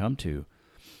life to come to,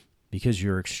 because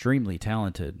you're extremely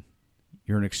talented.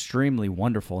 You're an extremely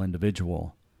wonderful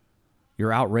individual.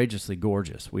 You're outrageously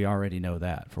gorgeous. We already know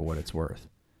that for what it's worth.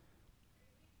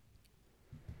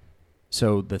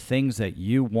 So the things that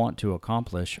you want to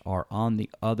accomplish are on the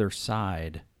other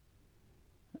side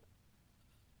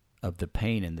of the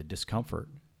pain and the discomfort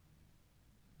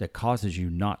that causes you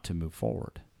not to move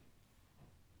forward.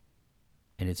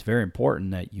 And it's very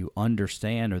important that you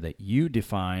understand, or that you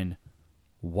define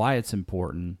why it's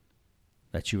important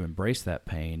that you embrace that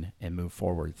pain and move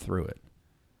forward through it.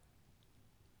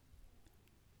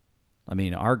 I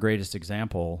mean, our greatest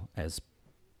example as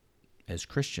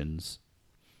Christians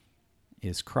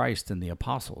is Christ and the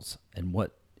apostles, and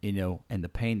what, and the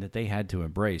pain that they had to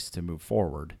embrace to move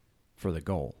forward for the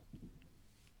goal.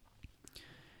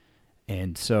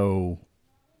 And so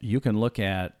you can look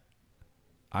at,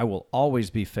 I will always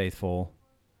be faithful,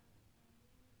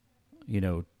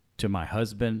 to my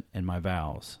husband and my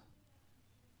vows.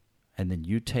 And then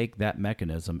you take that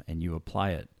mechanism and you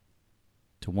apply it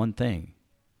to one thing,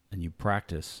 and you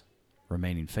practice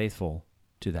remaining faithful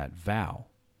to that vow.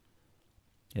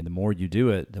 And the more you do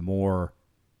it, the more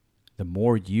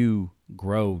you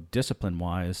grow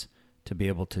discipline-wise to be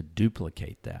able to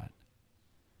duplicate that.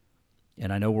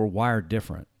 And I know we're wired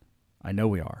different. I know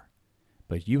we are.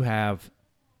 But you have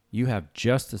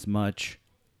just as much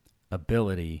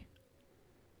ability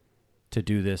to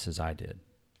do this as I did.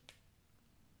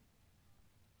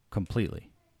 Completely.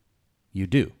 You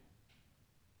do.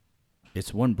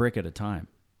 It's one brick at a time.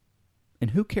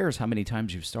 And who cares how many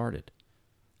times you've started?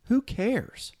 Who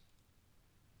cares?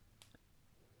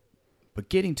 But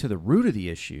getting to the root of the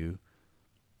issue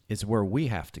is where we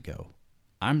have to go.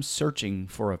 I'm searching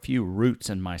for a few roots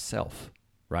in myself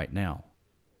right now,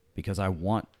 because I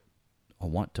want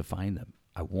to find them.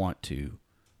 I want to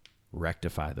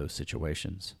rectify those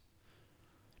situations.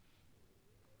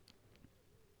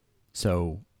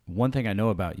 So one thing I know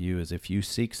about you is if you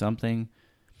seek something,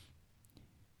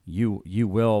 you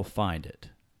will find it.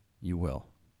 You will.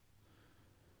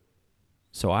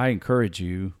 So I encourage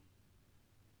you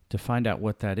to find out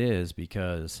what that is,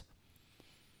 because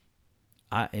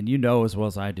and you know as well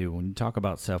as I do, when you talk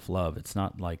about self-love, it's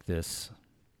not like this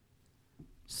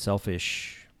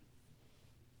selfish,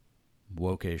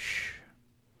 wokish,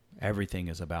 everything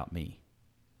is about me.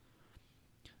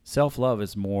 Self-love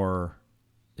is more,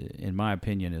 in my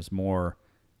opinion, is more,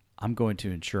 I'm going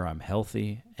to ensure I'm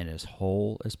healthy and as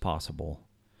whole as possible,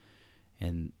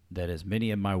 and that as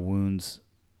many of my wounds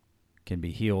can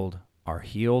be healed are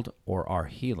healed or are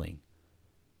healing,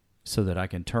 so that I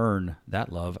can turn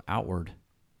that love outward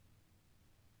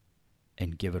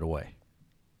and give it away.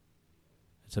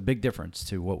 It's a big difference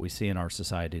to what we see in our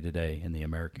society today in the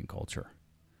American culture.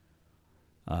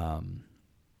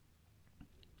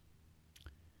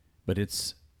 But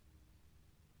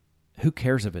who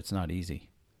cares if it's not easy?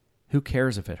 Who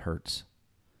cares if it hurts?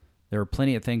 There are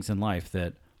plenty of things in life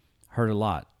that hurt a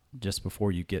lot just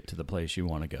before you get to the place you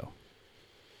want to go.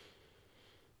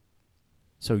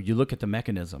 So you look at the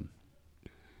mechanism.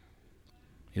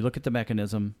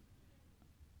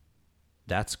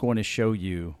 That's going to show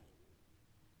you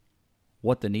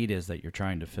what the need is that you're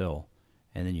trying to fill.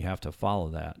 And then you have to follow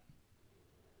that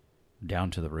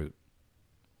down to the root.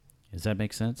 Does that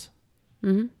make sense?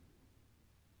 Mm-hmm.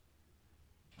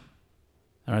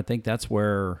 And I think that's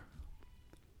where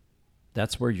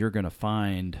you're going to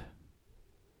find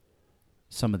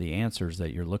some of the answers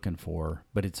that you're looking for.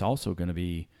 But it's also going to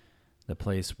be the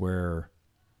place where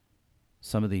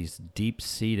some of these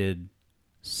deep-seated,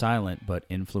 silent but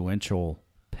influential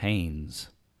pains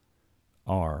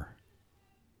are,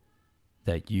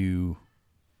 that you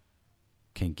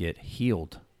can get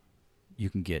healed. You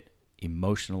can get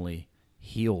emotionally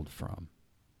healed from.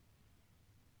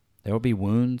 There will be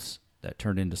wounds that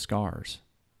turn into scars,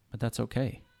 but that's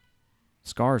okay.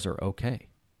 Scars are okay.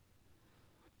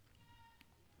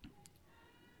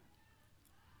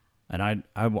 And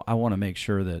I want to make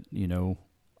sure that,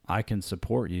 I can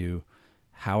support you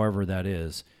however that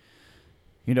is.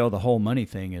 The whole money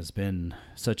thing has been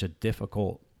such a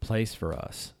difficult place for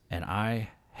us, and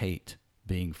I hate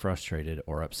being frustrated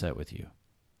or upset with you.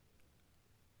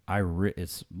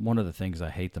 It's one of the things I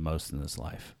hate the most in this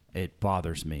life. It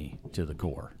bothers me to the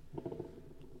core.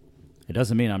 It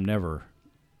doesn't mean I'm never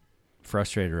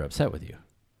frustrated or upset with you.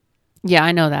 Yeah,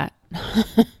 I know that.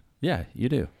 Yeah, you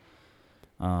do.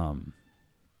 And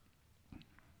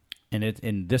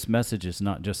this message is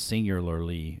not just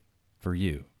singularly for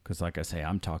you, because like I say,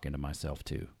 I'm talking to myself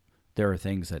too. There are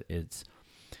things that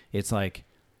it's like,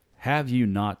 have you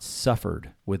not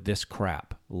suffered with this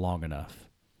crap long enough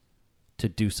to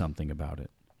do something about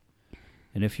it?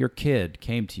 And if your kid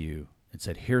came to you and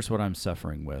said, here's what I'm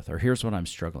suffering with, or here's what I'm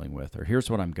struggling with, or here's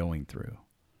what I'm going through,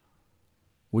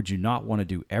 would you not want to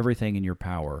do everything in your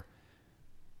power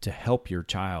to help your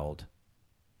child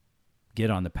get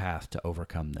on the path to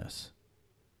overcome this?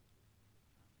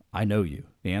 I know you.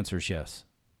 The answer is yes,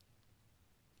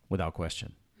 without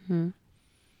question. Mm-hmm.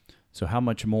 So how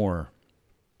much more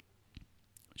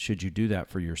should you do that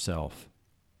for yourself?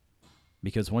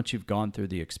 Because once you've gone through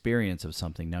the experience of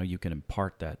something, now you can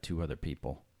impart that to other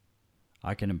people.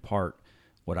 I can impart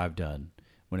what I've done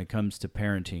when it comes to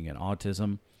parenting and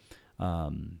autism,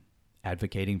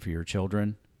 advocating for your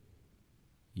children.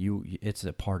 It's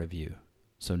a part of you.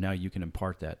 So now you can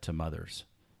impart that to mothers,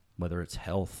 whether it's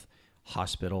health,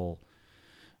 hospital,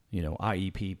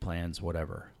 IEP plans,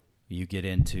 whatever. You get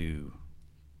into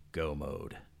go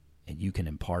mode and you can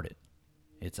impart it.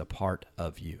 It's a part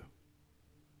of you.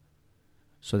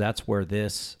 So that's where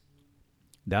this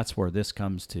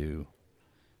comes to.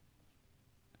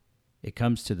 It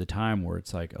comes to the time where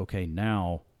it's like, okay,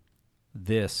 now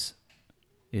this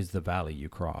is the valley you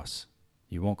cross.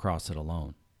 You won't cross it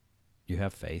alone. You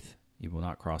have faith. You will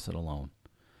not cross it alone.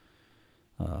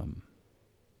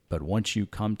 But once you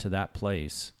come to that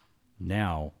place,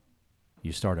 now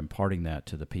you start imparting that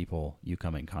to the people you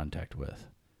come in contact with.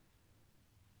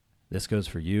 This goes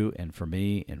for you and for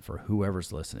me and for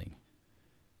whoever's listening.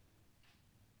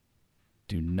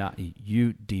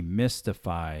 You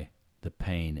demystify the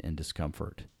pain and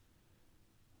discomfort.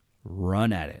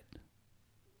 Run at it.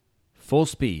 Full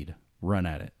speed, run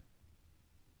at it.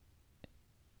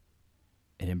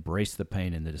 And embrace the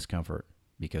pain and the discomfort,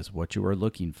 because what you are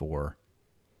looking for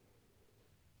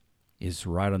is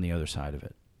right on the other side of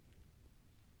it.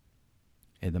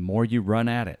 And the more you run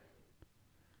at it,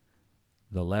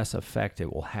 the less effect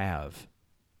it will have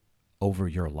over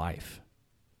your life.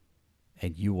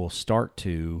 And you will start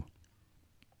to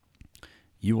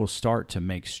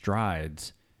make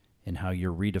strides in how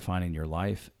you're redefining your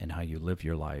life and how you live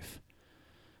your life.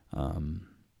 And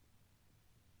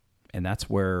that's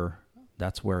where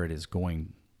it is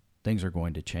going. Things are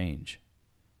going to change,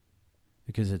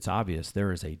 because it's obvious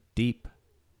there is a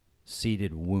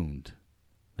deep-seated wound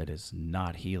that is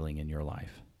not healing in your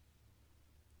life.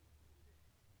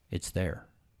 It's there.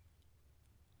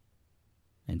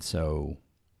 And so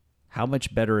how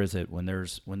much better is it when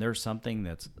there's something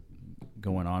that's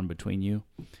going on between you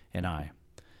and I,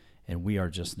 and we are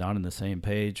just not on the same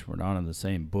page, we're not in the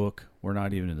same book, we're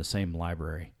not even in the same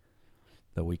library,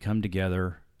 but we come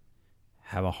together,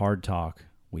 have a hard talk,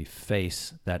 We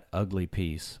face that ugly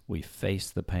piece. We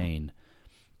face the pain.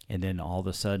 And then all of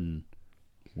a sudden,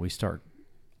 we start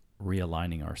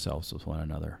realigning ourselves with one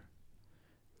another.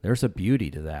 There's a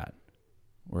beauty to that,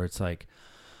 where it's like,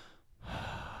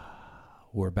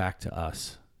 we're back to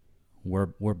us. We're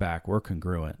back. We're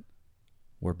congruent.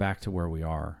 We're back to where we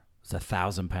are. It's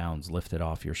 1,000 pounds lifted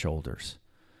off your shoulders.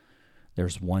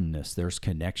 There's oneness. There's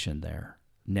connection there.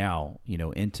 Now,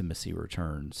 intimacy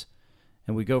returns.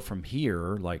 And we go from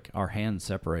here, like our hands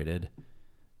separated,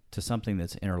 to something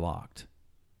that's interlocked.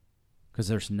 Because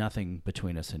there's nothing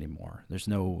between us anymore. There's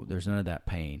none of that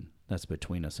pain that's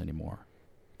between us anymore.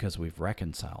 Because we've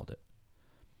reconciled it.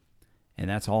 And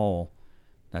that's all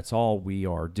we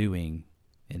are doing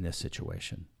in this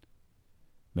situation.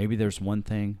 Maybe there's one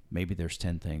thing, maybe there's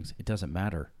 10 things. It doesn't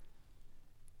matter.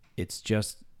 It's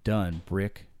just done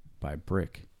brick by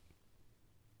brick.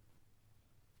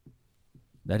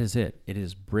 That is it. It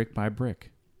is brick by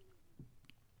brick.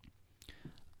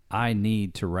 I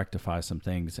need to rectify some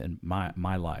things in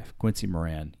my life. Quincy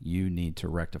Moran, you need to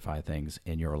rectify things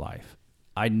in your life.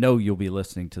 I know you'll be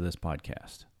listening to this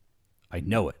podcast. I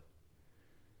know it.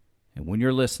 And when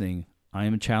you're listening, I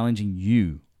am challenging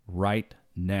you right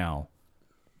now.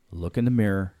 Look in the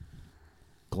mirror,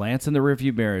 glance in the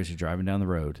rearview mirror as you're driving down the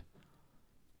road,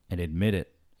 and admit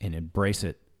it and embrace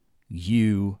it.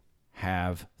 You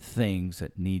have things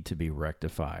that need to be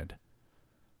rectified.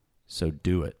 So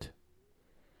do it.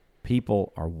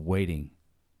 People are waiting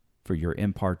for your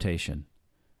impartation,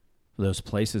 for those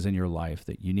places in your life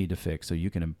that you need to fix so you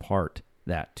can impart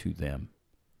that to them.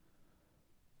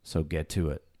 So get to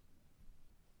it.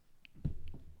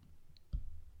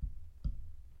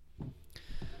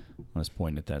 I was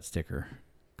pointing at that sticker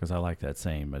because I like that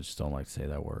saying, but I just don't like to say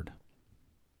that word.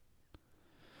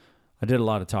 I did a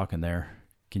lot of talking there.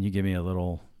 Can you give me a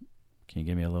little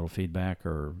feedback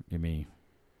or give me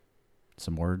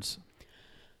some words?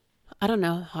 I don't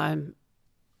know.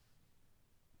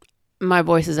 My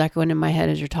voice is echoing in my head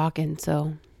as you're talking,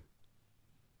 so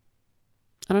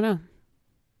I don't know.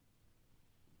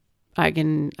 I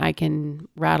can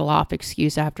rattle off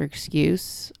excuse after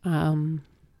excuse.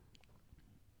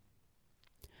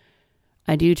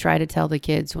 I do try to tell the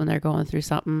kids when they're going through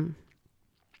something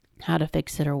how to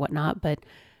fix it or whatnot, but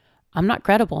I'm not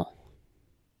credible.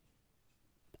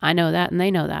 I know that and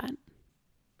they know that.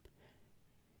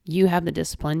 You have the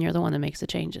discipline. You're the one that makes the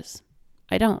changes.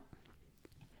 I don't.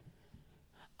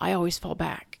 I always fall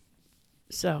back.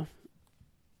 So,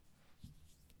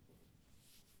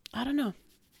 I don't know.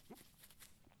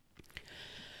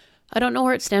 I don't know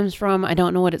where it stems from. I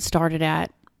don't know what it started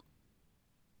at.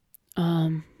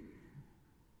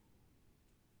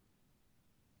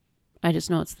 I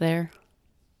just know it's there.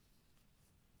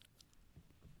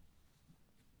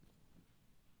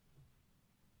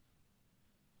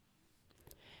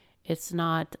 It's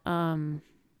not that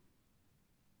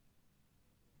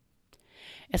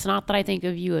I think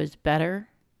of you as better,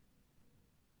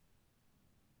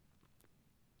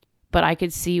 but I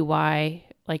could see why,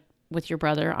 like with your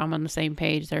brother, I'm on the same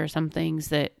page. There are some things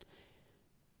that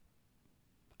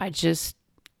I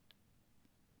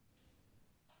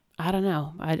don't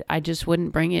know. I just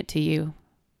wouldn't bring it to you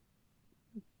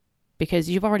because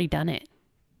you've already done it.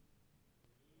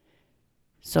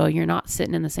 So you're not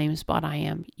sitting in the same spot I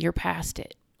am. You're past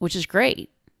it, which is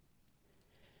great.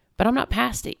 But I'm not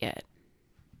past it yet.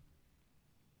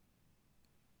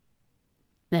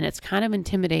 And it's kind of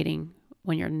intimidating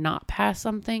when you're not past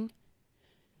something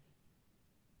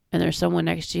and there's someone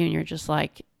next to you and you're just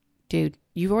like, dude,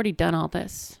 you've already done all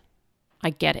this.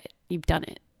 I get it. You've done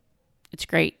it. It's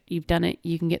great. You've done it.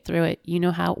 You can get through it. You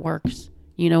know how it works.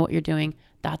 You know what you're doing.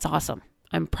 That's awesome.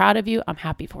 I'm proud of you. I'm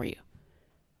happy for you.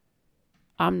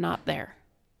 I'm not there.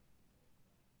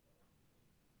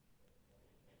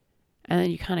 And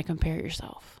then you kind of compare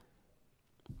yourself.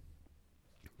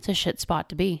 It's a shit spot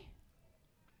to be.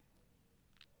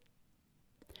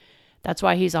 That's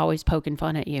why he's always poking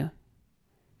fun at you.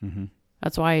 Mm-hmm.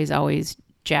 That's why he's always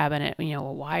jabbing it.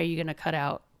 Well, why are you going to cut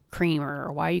out creamer?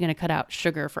 Or why are you going to cut out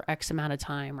sugar for X amount of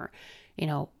time? Or,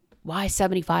 why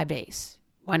 75 days?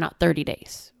 Why not 30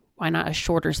 days? Why not a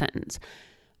shorter sentence?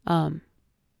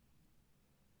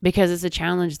 Because it's a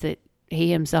challenge that he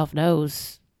himself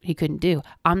knows he couldn't do.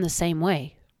 I'm the same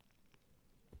way.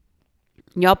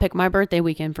 Y'all pick my birthday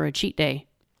weekend for a cheat day.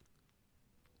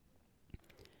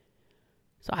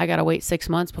 So I got to wait 6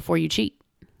 months before you cheat.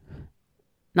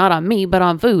 Not on me, but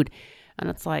on food. And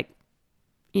it's like,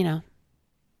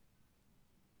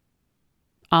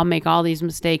 I'll make all these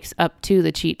mistakes up to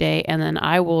the cheat day, and then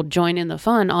I will join in the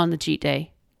fun on the cheat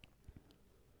day.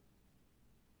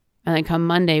 And then come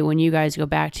Monday, when you guys go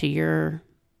back to your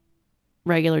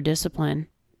regular discipline,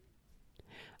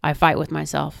 I fight with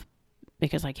myself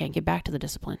because I can't get back to the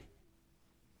discipline.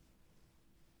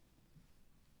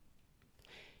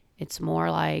 It's more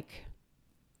like,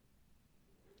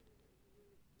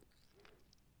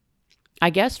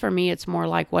 I guess for me, it's more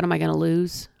like, what am I going to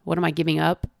lose? What am I giving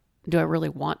up? Do I really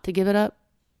want to give it up?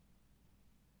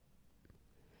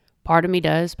 Part of me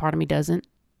does, part of me doesn't.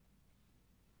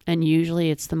 And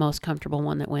usually it's the most comfortable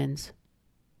one that wins.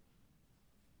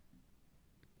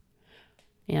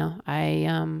 You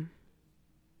know,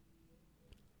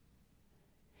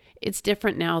 it's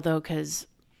different now though, because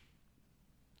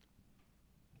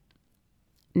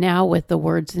now with the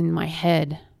words in my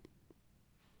head,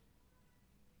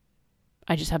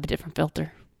 I just have a different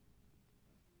filter.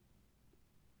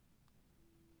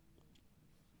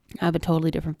 I have a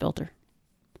totally different filter.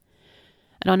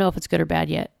 I don't know if it's good or bad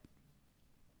yet.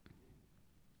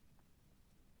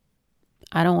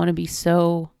 I don't want to be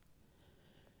so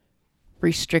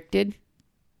restricted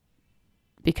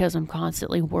because I'm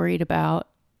constantly worried about,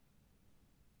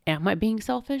 am I being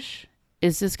selfish?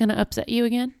 Is this going to upset you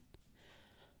again?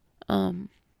 I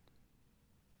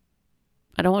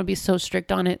don't want to be so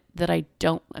strict on it that I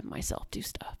don't let myself do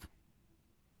stuff.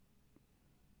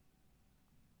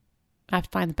 I have to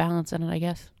find the balance in it, I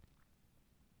guess.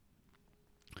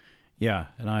 Yeah,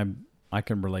 and I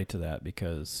can relate to that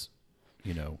because,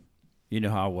 you know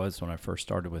how I was when I first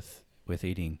started with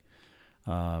eating,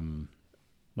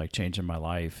 like changing my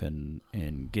life and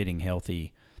getting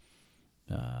healthy.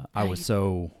 I was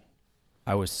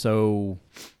so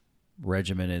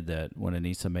regimented that when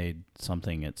Anissa made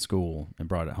something at school and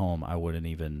brought it home, I wouldn't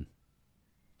even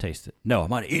taste it. No,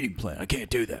 I'm on an eating plan. I can't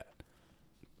do that.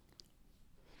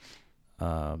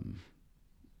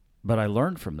 But I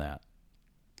learned from that.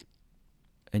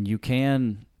 And you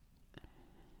can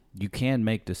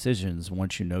make decisions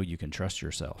once you know you can trust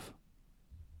yourself.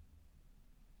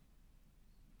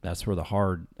 That's where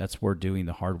doing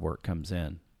the hard work comes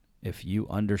in. If you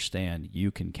understand you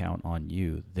can count on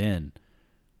you, then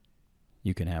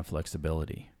you can have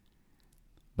flexibility.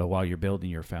 But while you're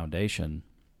building your foundation,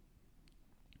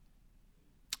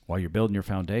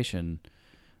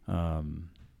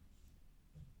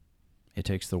 it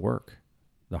takes the work,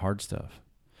 the hard stuff.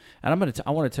 And I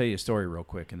want to tell you a story real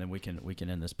quick, and then we can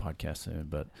end this podcast soon.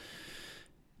 But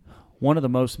one of the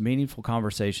most meaningful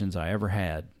conversations I ever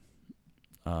had,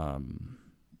 and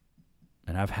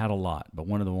I've had a lot, but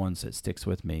one of the ones that sticks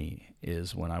with me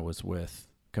is when I was with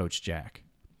Coach Jack.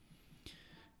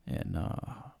 And,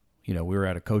 we were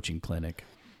at a coaching clinic,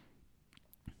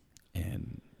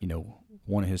 and,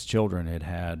 one of his children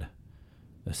had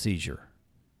a seizure.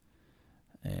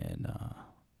 And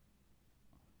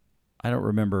I don't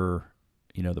remember,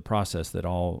 the process that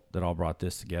all brought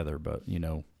this together, but,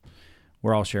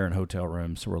 we're all sharing hotel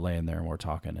rooms, so we're laying there and we're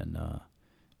talking, and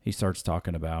he starts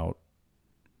talking about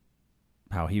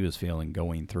how he was feeling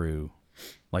going through,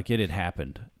 like it had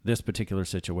happened. This particular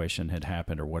situation had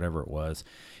happened or whatever it was.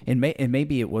 And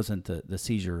maybe it wasn't the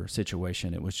seizure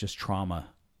situation. It was just trauma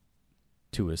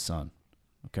to his son,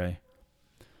 okay?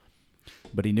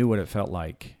 But he knew what it felt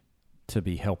like to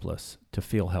be helpless, to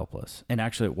feel helpless. And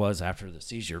actually it was after the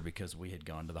seizure because we had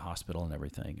gone to the hospital and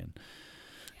everything. And,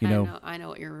 I know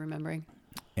what you're remembering.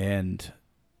 And,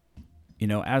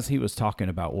 as he was talking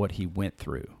about what he went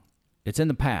through, it's in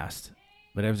the past,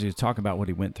 but as he was talking about what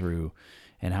he went through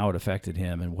and how it affected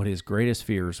him and what his greatest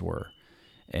fears were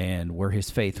and where his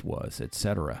faith was,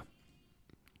 etc.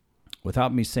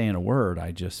 Without me saying a word,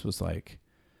 I just was like,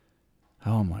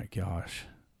 oh my gosh,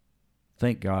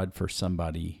 thank God for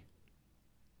somebody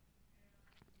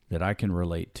that I can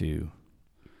relate to.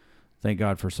 Thank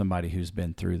God for somebody who's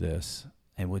been through this.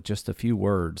 And with just a few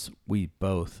words, we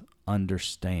both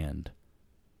understand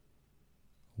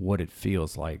what it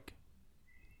feels like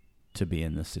to be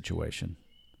in this situation.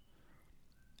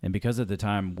 And because at the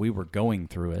time we were going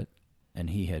through it and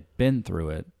he had been through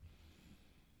it,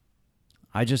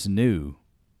 I just knew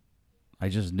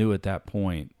at that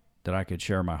point that I could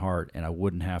share my heart and I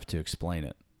wouldn't have to explain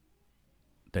it,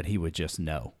 that he would just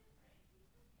know.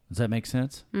 Does that make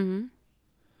sense? Mm-hmm.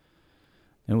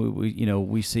 And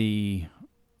we see,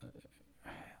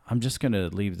 I'm just going to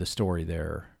leave the story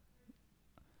there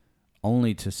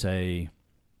only to say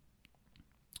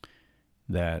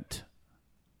that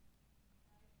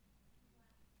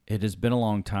it has been a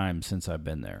long time since I've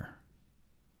been there,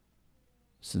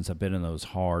 since I've been in those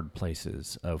hard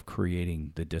places of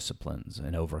creating the disciplines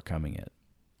and overcoming it.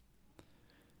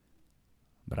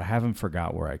 But I haven't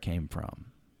forgot where I came from.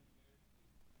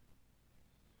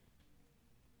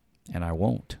 And I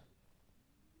won't.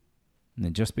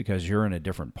 And just because you're in a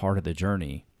different part of the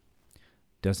journey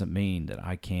doesn't mean that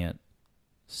I can't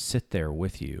sit there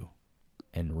with you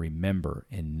and remember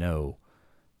and know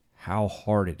how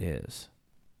hard it is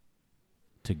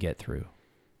to get through.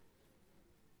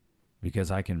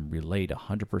 Because I can relate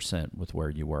 100% with where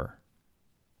you were,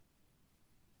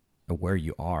 or where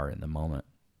you are in the moment,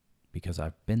 because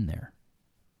I've been there.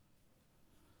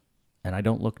 And I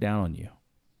don't look down on you.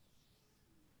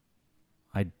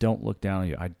 I don't look down on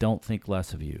you. I don't think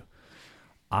less of you.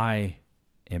 I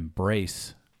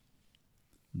embrace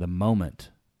the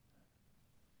moment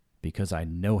because I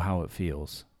know how it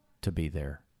feels to be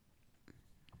there.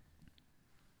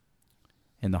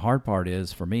 And the hard part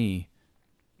is, for me,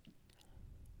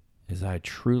 is I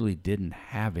truly didn't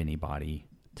have anybody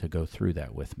to go through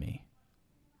that with me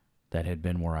that had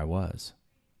been where I was.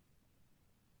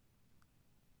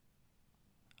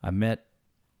 I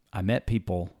met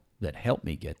people that helped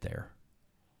me get there.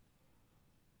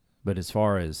 But as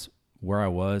far as where I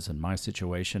was and my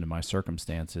situation and my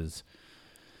circumstances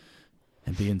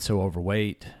and being so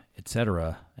overweight,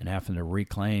 etc., and having to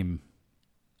reclaim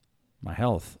my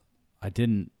health, I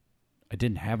didn't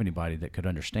have anybody that could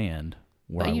understand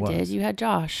where I was. But you did. You had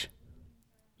Josh.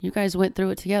 You guys went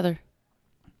through it together.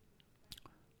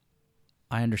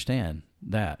 I understand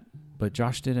that, but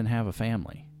Josh didn't have a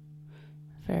family.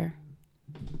 Fair.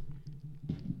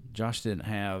 Josh didn't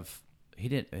have,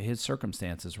 his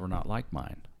circumstances were not like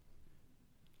mine.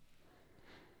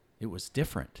 It was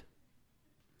different.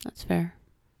 That's fair.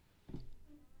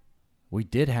 We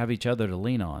did have each other to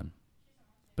lean on,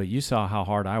 but you saw how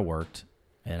hard I worked,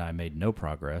 and I made no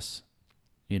progress,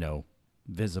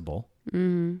 visible,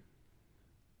 Mm-hmm.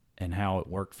 and how it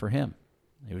worked for him.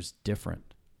 It was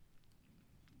different.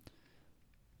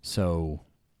 So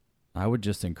I would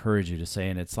just encourage you to say,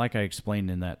 and it's like I explained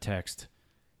in that text,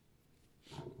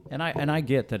 and I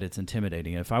get that it's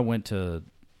intimidating. If I went to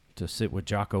sit with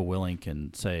Jocko Willink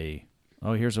and say,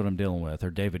 oh, here's what I'm dealing with,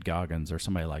 or David Goggins or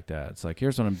somebody like that, it's like,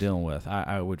 here's what I'm dealing with,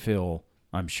 I would feel,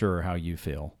 I'm sure, how you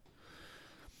feel.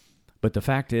 But the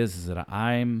fact is that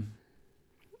I'm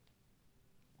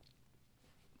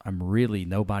really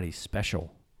nobody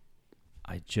special.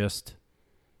 I just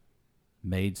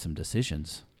made some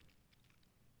decisions.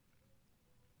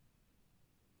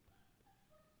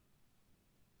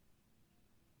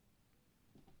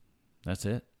 That's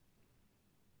it.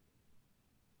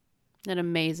 It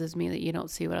amazes me that you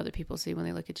don't see what other people see when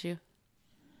they look at you.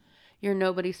 You're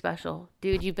nobody special.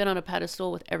 Dude, you've been on a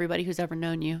pedestal with everybody who's ever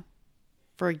known you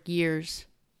for years.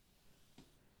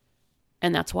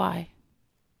 And that's why.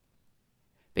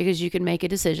 Because you could make a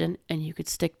decision and you could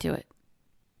stick to it.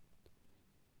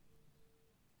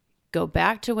 Go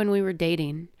back to when we were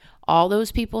dating. All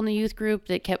those people in the youth group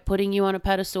that kept putting you on a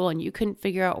pedestal and you couldn't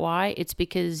figure out why, it's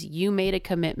because you made a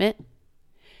commitment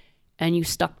and you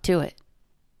stuck to it.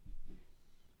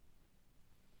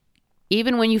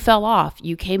 Even when you fell off,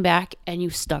 you came back and you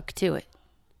stuck to it.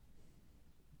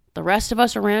 The rest of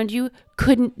us around you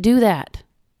couldn't do that.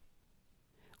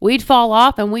 We'd fall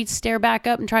off and we'd stare back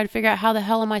up and try to figure out how the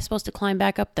hell am I supposed to climb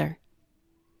back up there?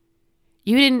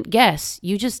 You didn't guess.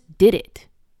 You just did it.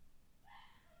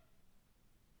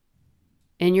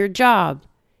 In your job,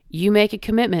 you make a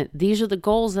commitment. These are the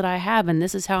goals that I have and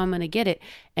this is how I'm going to get it.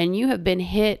 And you have been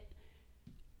hit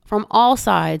from all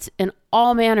sides in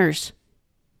all manners.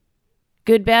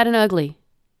 Good, bad, and ugly.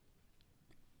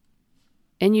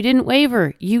 And you didn't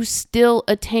waver. You still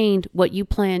attained what you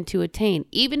planned to attain.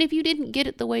 Even if you didn't get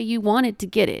it the way you wanted to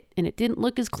get it, and it didn't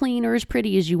look as clean or as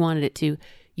pretty as you wanted it to,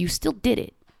 you still did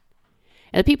it.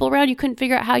 And the people around you couldn't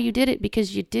figure out how you did it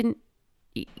because you didn't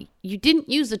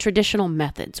use the traditional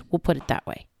methods. We'll put it that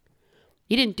way.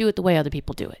 You didn't do it the way other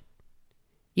people do it.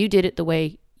 You did it the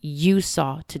way you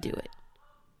saw to do it.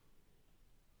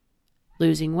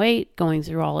 Losing weight, going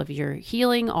through all of your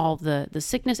healing, all the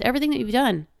sickness, everything that you've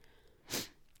done.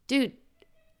 Dude,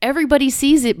 everybody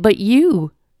sees it but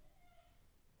you.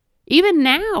 Even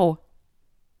now,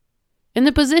 in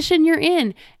the position you're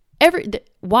in,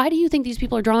 why do you think these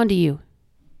people are drawn to you?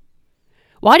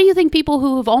 Why do you think people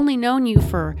who have only known you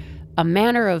for a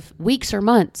matter of weeks or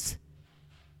months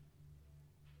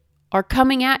are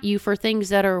coming at you for things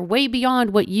that are way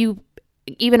beyond what you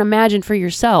even imagined for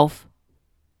yourself?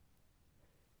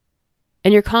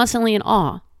 And you're constantly in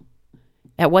awe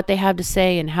at what they have to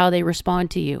say and how they respond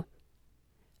to you.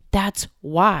 That's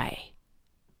why.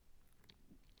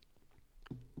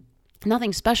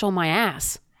 Nothing special, my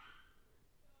ass.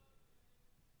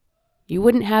 You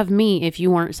wouldn't have me if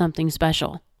you weren't something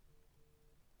special.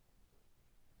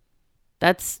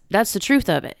 That's the truth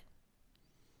of it.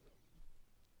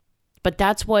 But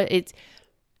that's what's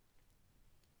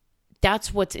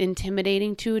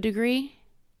intimidating to a degree.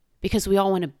 because we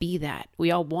all want to be that.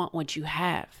 We all want what you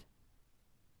have.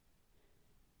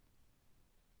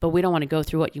 But we don't want to go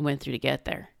through what you went through to get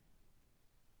there.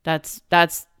 That's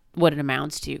what it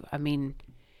amounts to. I mean,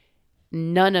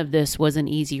 none of this was an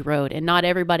easy road, and not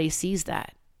everybody sees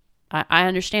that. I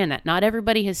understand that. Not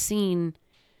everybody has seen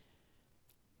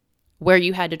where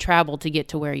you had to travel to get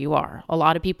to where you are. A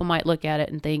lot of people might look at it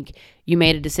and think you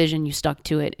made a decision, you stuck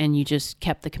to it, and you just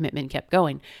kept the commitment and kept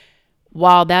going.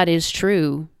 While that is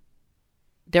true,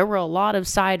 there were a lot of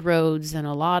side roads and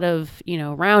a lot of,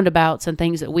 roundabouts and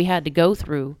things that we had to go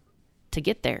through to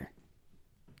get there.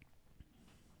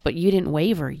 But you didn't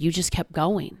waver. You just kept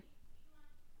going.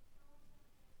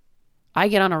 I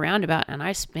get on a roundabout and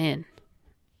I spin.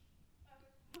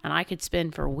 And I could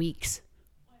spin for weeks.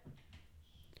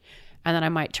 And then I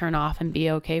might turn off and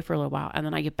be okay for a little while. And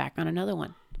then I get back on another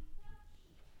one.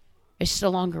 It's just a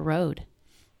longer road.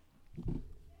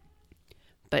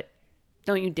 But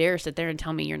don't you dare sit there and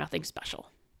tell me you're nothing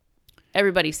special.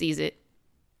 Everybody sees it.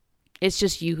 It's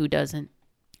just you who doesn't.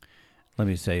 Let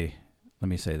me say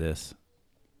this,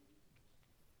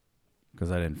 because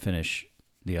I didn't finish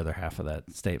the other half of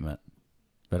that statement.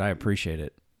 But I appreciate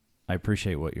it. I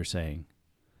appreciate what you're saying.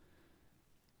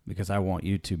 Because I want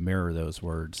you to mirror those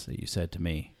words that you said to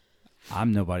me.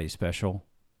 I'm nobody special.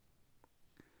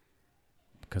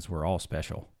 Because we're all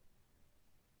special.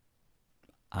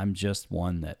 I'm just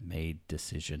one that made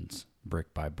decisions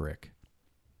brick by brick.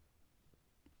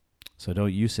 So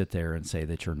don't you sit there and say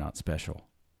that you're not special.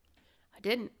 I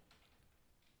didn't.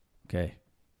 Okay.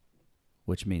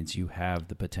 Which means you have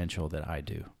the potential that I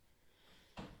do.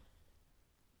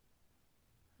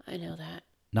 I know that.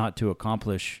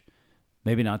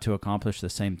 Maybe not to accomplish the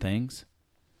same things,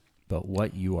 but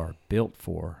what you are built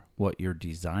for, what you're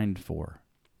designed for.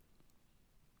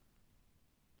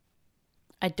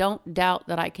 I don't doubt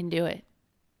that I can do it.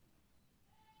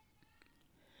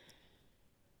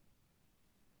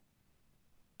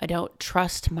 I don't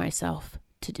trust myself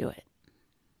to do it.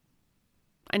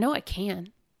 I know I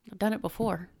can. I've done it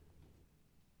before.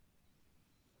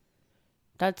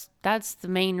 That's the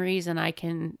main reason I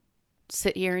can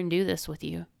sit here and do this with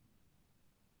you.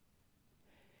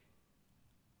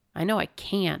 I know I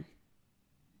can.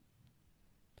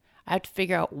 I have to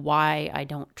figure out why I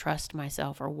don't trust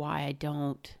myself or why I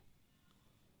don't.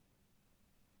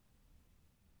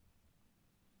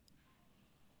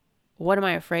 What am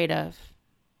I afraid of?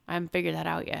 I haven't figured that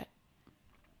out yet.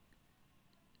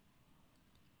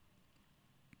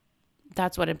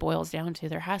 That's what it boils down to.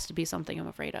 There has to be something I'm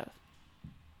afraid of.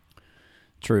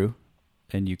 True.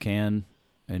 And you can,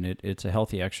 and it's a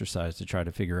healthy exercise to try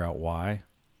to figure out why.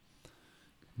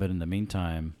 But in the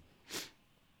meantime,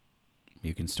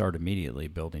 you can start immediately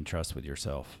building trust with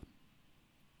yourself.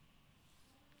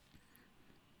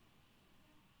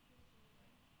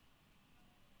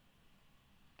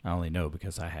 I only know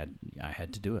because I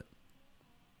had to do it.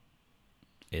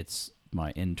 It's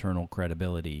my internal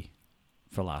credibility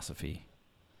philosophy.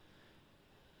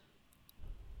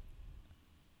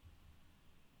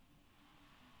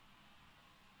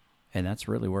 And that's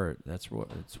really where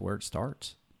it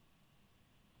starts.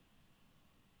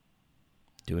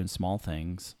 Doing small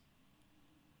things,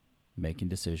 making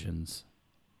decisions,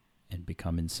 and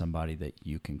becoming somebody that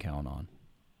you can count on.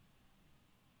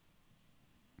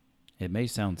 It may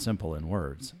sound simple in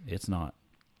words. It's not.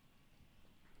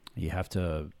 You have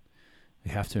to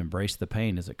embrace the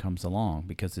pain as it comes along,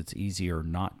 because it's easier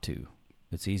not to.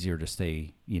 It's easier to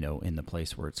stay, in the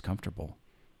place where it's comfortable.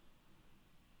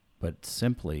 But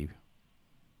simply,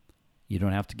 you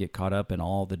don't have to get caught up in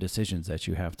all the decisions that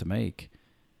you have to make,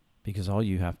 because all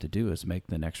you have to do is make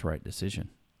the next right decision.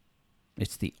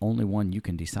 It's the only one you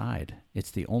can decide.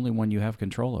 It's the only one you have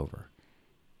control over.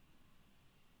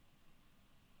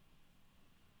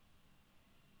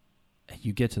 And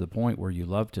you get to the point where you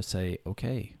love to say,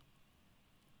 okay,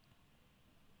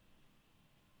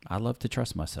 I love to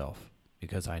trust myself,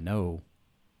 because I know.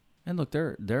 And look,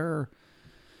 there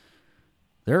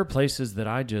are places that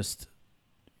I just,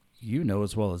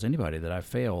 as well as anybody, that I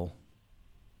fail.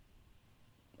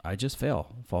 I just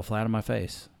fall flat on my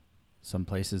face. Some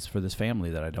places for this family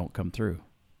that I don't come through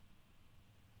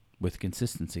with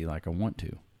consistency like I want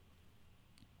to.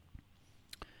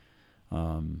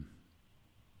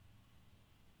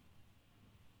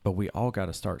 But we all got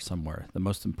to start somewhere. The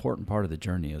most important part of the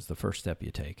journey is the first step you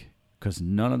take, because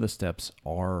none of the steps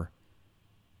are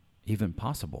even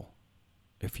possible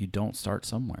if you don't start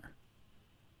somewhere.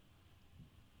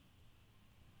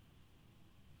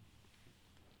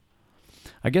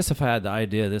 I guess if I had the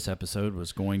idea this episode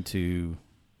was going to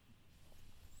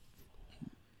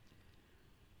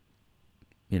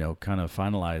kind of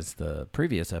finalize the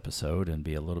previous episode and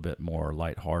be a little bit more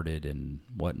lighthearted and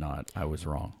whatnot, I was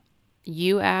wrong.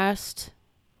 You asked,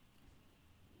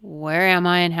 where am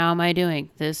I and how am I doing?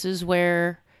 This is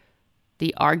where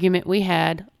the argument we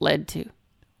had led to.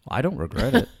 I don't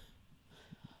regret it.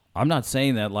 I'm not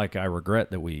saying that like I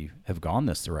regret that we have gone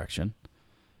this direction.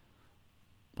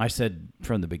 I said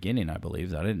from the beginning, I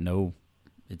believe, that I didn't know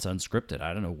it's unscripted.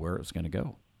 I don't know where it's going to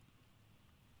go.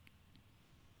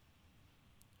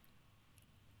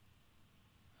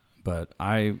 But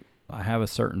I have a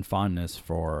certain fondness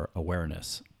for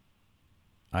awareness.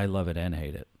 I love it and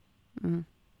hate it. Mm-hmm.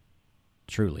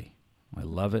 Truly. I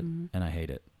love it and I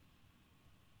hate it.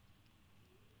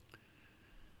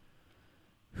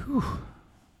 Whew.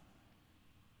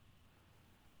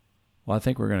 Well, I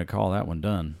think we're going to call that one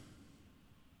done.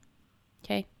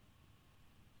 Okay.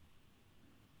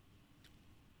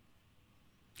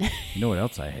 You know what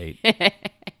else I hate?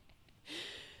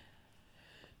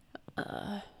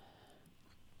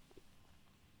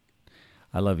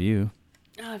 I love you.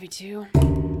 I love you too.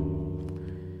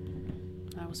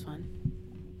 That was fun.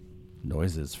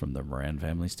 Noises from the Moran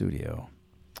family studio.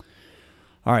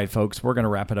 All right, folks, we're going to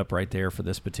wrap it up right there for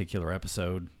this particular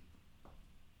episode.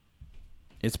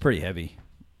 It's pretty heavy.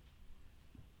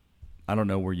 I don't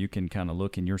know where you can kind of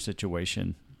look in your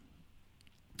situation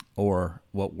or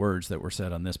what words that were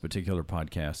said on this particular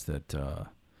podcast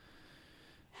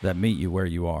that meet you where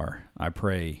you are. I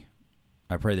pray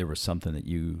there was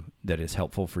something that is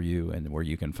helpful for you and where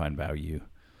you can find value.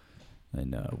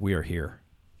 And we are here.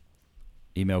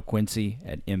 Email Quincy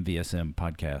at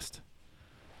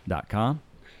mvsmpodcast.com.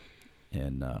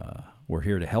 And we're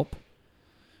here to help.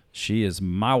 She is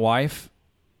my wife,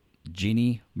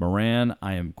 Jeannie Moran.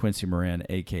 I am Quincy Moran,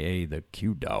 a.k.a. the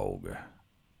Q-Dog.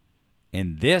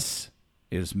 And this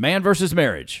is Man vs.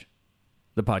 Marriage,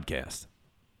 the podcast.